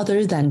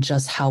other than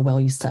just how well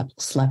you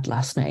slept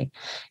last night.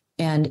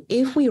 And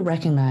if we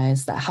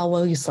recognize that how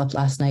well you slept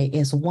last night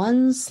is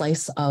one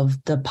slice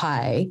of the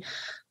pie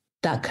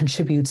that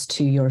contributes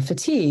to your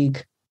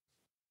fatigue,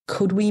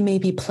 could we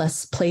maybe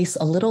place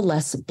a little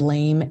less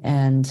blame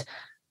and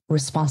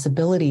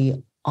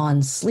responsibility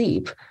on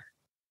sleep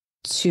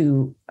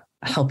to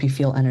help you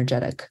feel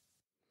energetic?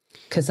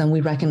 Because then we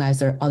recognize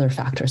there are other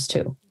factors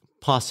too.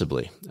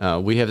 Possibly.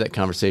 We have that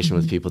conversation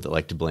with people that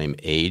like to blame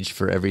age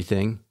for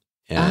everything.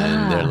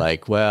 And they're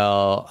like,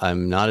 well,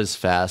 I'm not as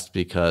fast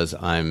because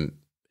I'm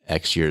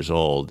X years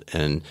old.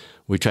 And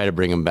we try to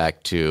bring them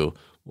back to,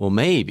 well,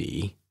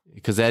 maybe,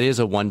 because that is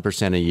a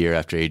 1% a year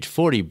after age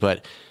 40.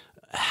 But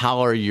how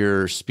are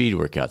your speed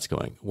workouts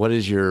going? What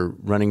is your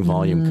running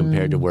volume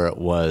compared to where it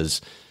was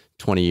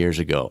 20 years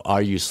ago?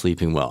 Are you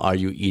sleeping well? Are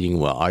you eating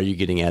well? Are you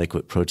getting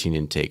adequate protein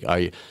intake?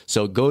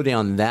 So go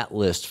down that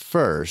list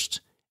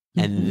first,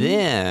 and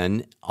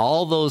then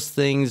all those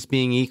things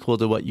being equal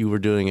to what you were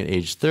doing at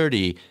age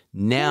 30,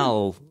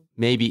 now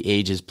maybe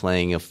age is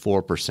playing a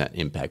 4%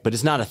 impact, but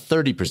it's not a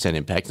 30%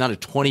 impact. It's not a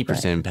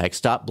 20% impact.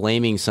 Stop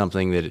blaming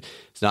something that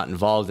is not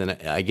involved. And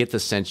I get the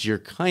sense you're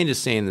kind of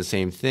saying the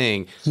same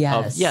thing.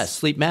 Yes. Yes,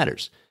 sleep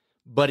matters,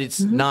 but it's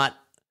not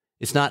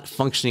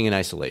functioning in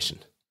isolation.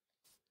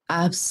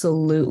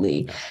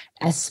 Absolutely.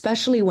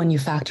 Especially when you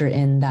factor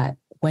in that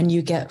when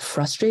you get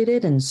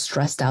frustrated and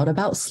stressed out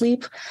about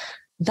sleep,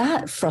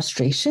 that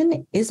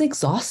frustration is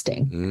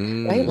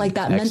exhausting, right? Like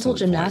that mental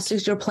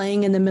gymnastics you're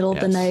playing in the middle of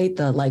the night,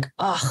 the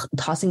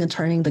tossing and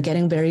turning, the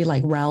getting very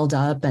riled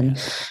up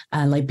and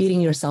like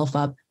beating yourself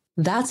up.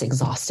 That's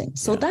exhausting.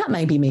 So that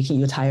might be making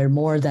you tired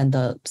more than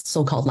the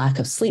so-called lack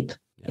of sleep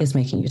is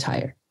making you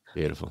tired.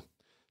 Beautiful.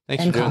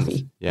 Thanks and for doing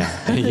coffee. This.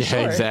 Yeah,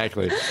 Sure.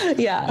 Exactly.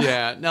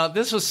 Yeah. No,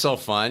 this was so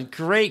fun.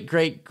 Great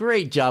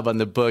job on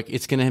the book.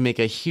 It's going to make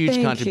a huge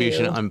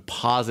contribution. I'm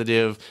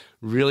positive.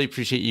 Really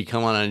appreciate you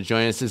coming on and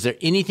joining us. Is there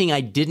anything I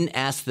didn't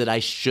ask that I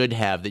should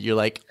have that you're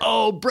like,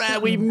 oh,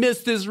 Brad, we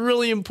missed this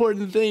really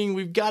important thing.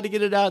 We've got to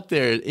get it out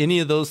there. Any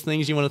of those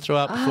things you want to throw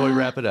out before we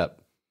wrap it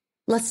up?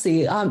 Let's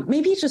see.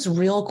 Maybe just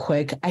real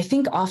quick. I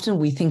think often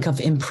we think of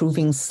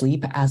improving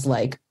sleep as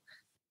like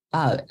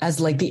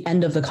the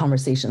end of the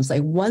conversations.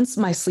 Like once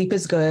my sleep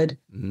is good,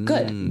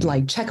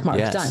 like check mark,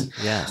 done.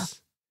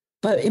 Yes.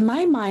 But in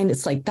my mind,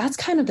 it's like, that's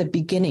kind of the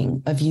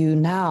beginning of you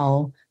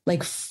now,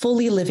 like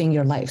fully living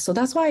your life. So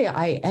that's why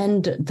I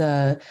end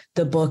the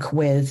book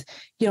with,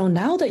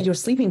 now that you're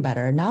sleeping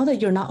better, now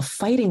that you're not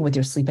fighting with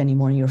your sleep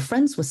anymore and you're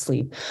friends with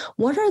sleep,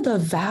 what are the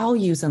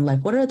values in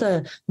life? What are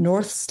the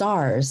North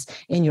Stars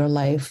in your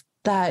life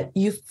that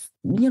you've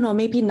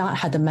maybe not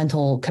had the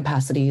mental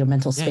capacity or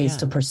mental space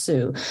to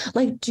pursue?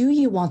 Like, do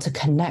you want to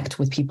connect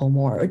with people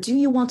more? Or do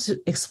you want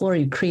to explore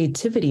your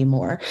creativity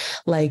more?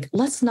 Like,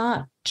 let's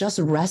not just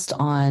rest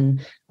on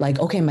like,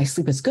 okay, my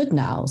sleep is good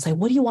now. It's like,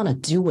 what do you want to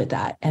do with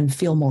that and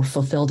feel more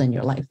fulfilled in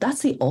your life?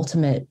 That's the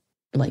ultimate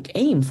like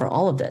aim for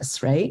all of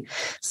this, right?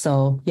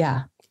 So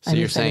yeah. So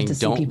you're saying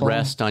don't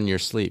rest on your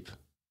sleep.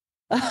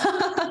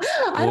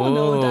 I don't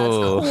know if that's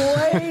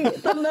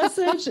quite the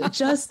message.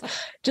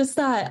 Just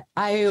that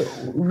I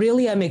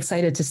really am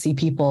excited to see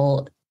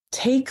people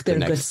take their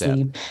good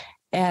sleep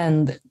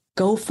and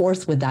go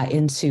forth with that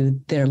into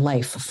their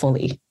life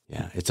fully.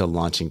 Yeah, it's a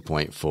launching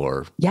point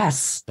for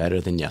better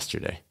than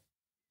yesterday.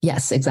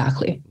 Yes,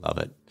 exactly. Love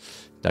it.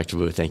 Dr.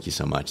 Wu, thank you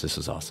so much. This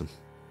was awesome.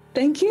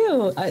 Thank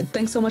you.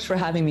 Thanks so much for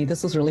having me.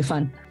 This was really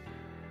fun.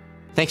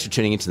 Thanks for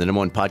tuning into the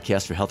 #1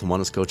 podcast for health and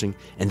wellness coaching.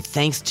 And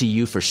thanks to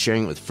you for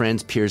sharing it with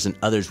friends, peers, and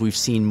others. We've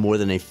seen more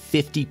than a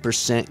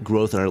 50%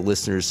 growth in our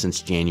listeners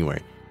since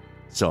January.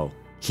 So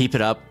keep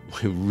it up.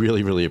 We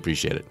really, really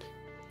appreciate it.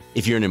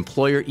 If you're an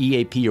employer,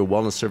 EAP, or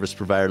wellness service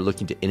provider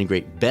looking to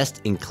integrate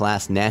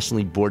best-in-class,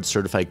 nationally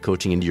board-certified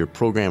coaching into your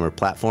program or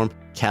platform,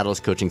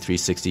 Catalyst Coaching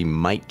 360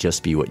 might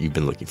just be what you've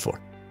been looking for.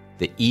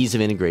 The ease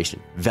of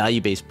integration,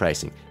 value-based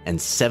pricing, and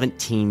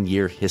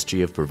 17-year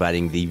history of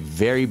providing the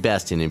very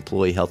best in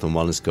employee health and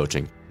wellness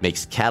coaching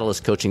makes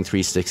Catalyst Coaching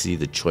 360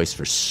 the choice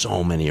for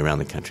so many around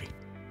the country.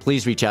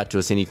 Please reach out to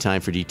us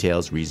anytime for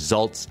details.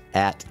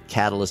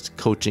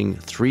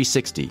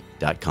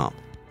 Results@catalystcoaching360.com.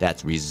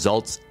 That's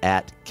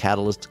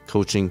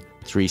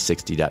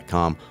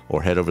results@catalystcoaching360.com,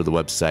 or head over to the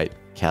website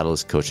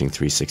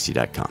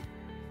catalystcoaching360.com.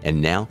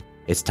 And now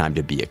it's time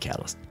to be a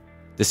catalyst.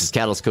 This is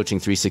Catalyst Coaching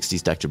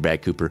 360's Dr.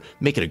 Brad Cooper.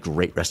 Make it a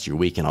great rest of your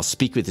week, and I'll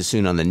speak with you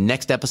soon on the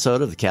next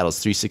episode of the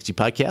Catalyst 360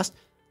 podcast,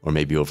 or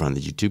maybe over on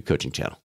the YouTube coaching channel.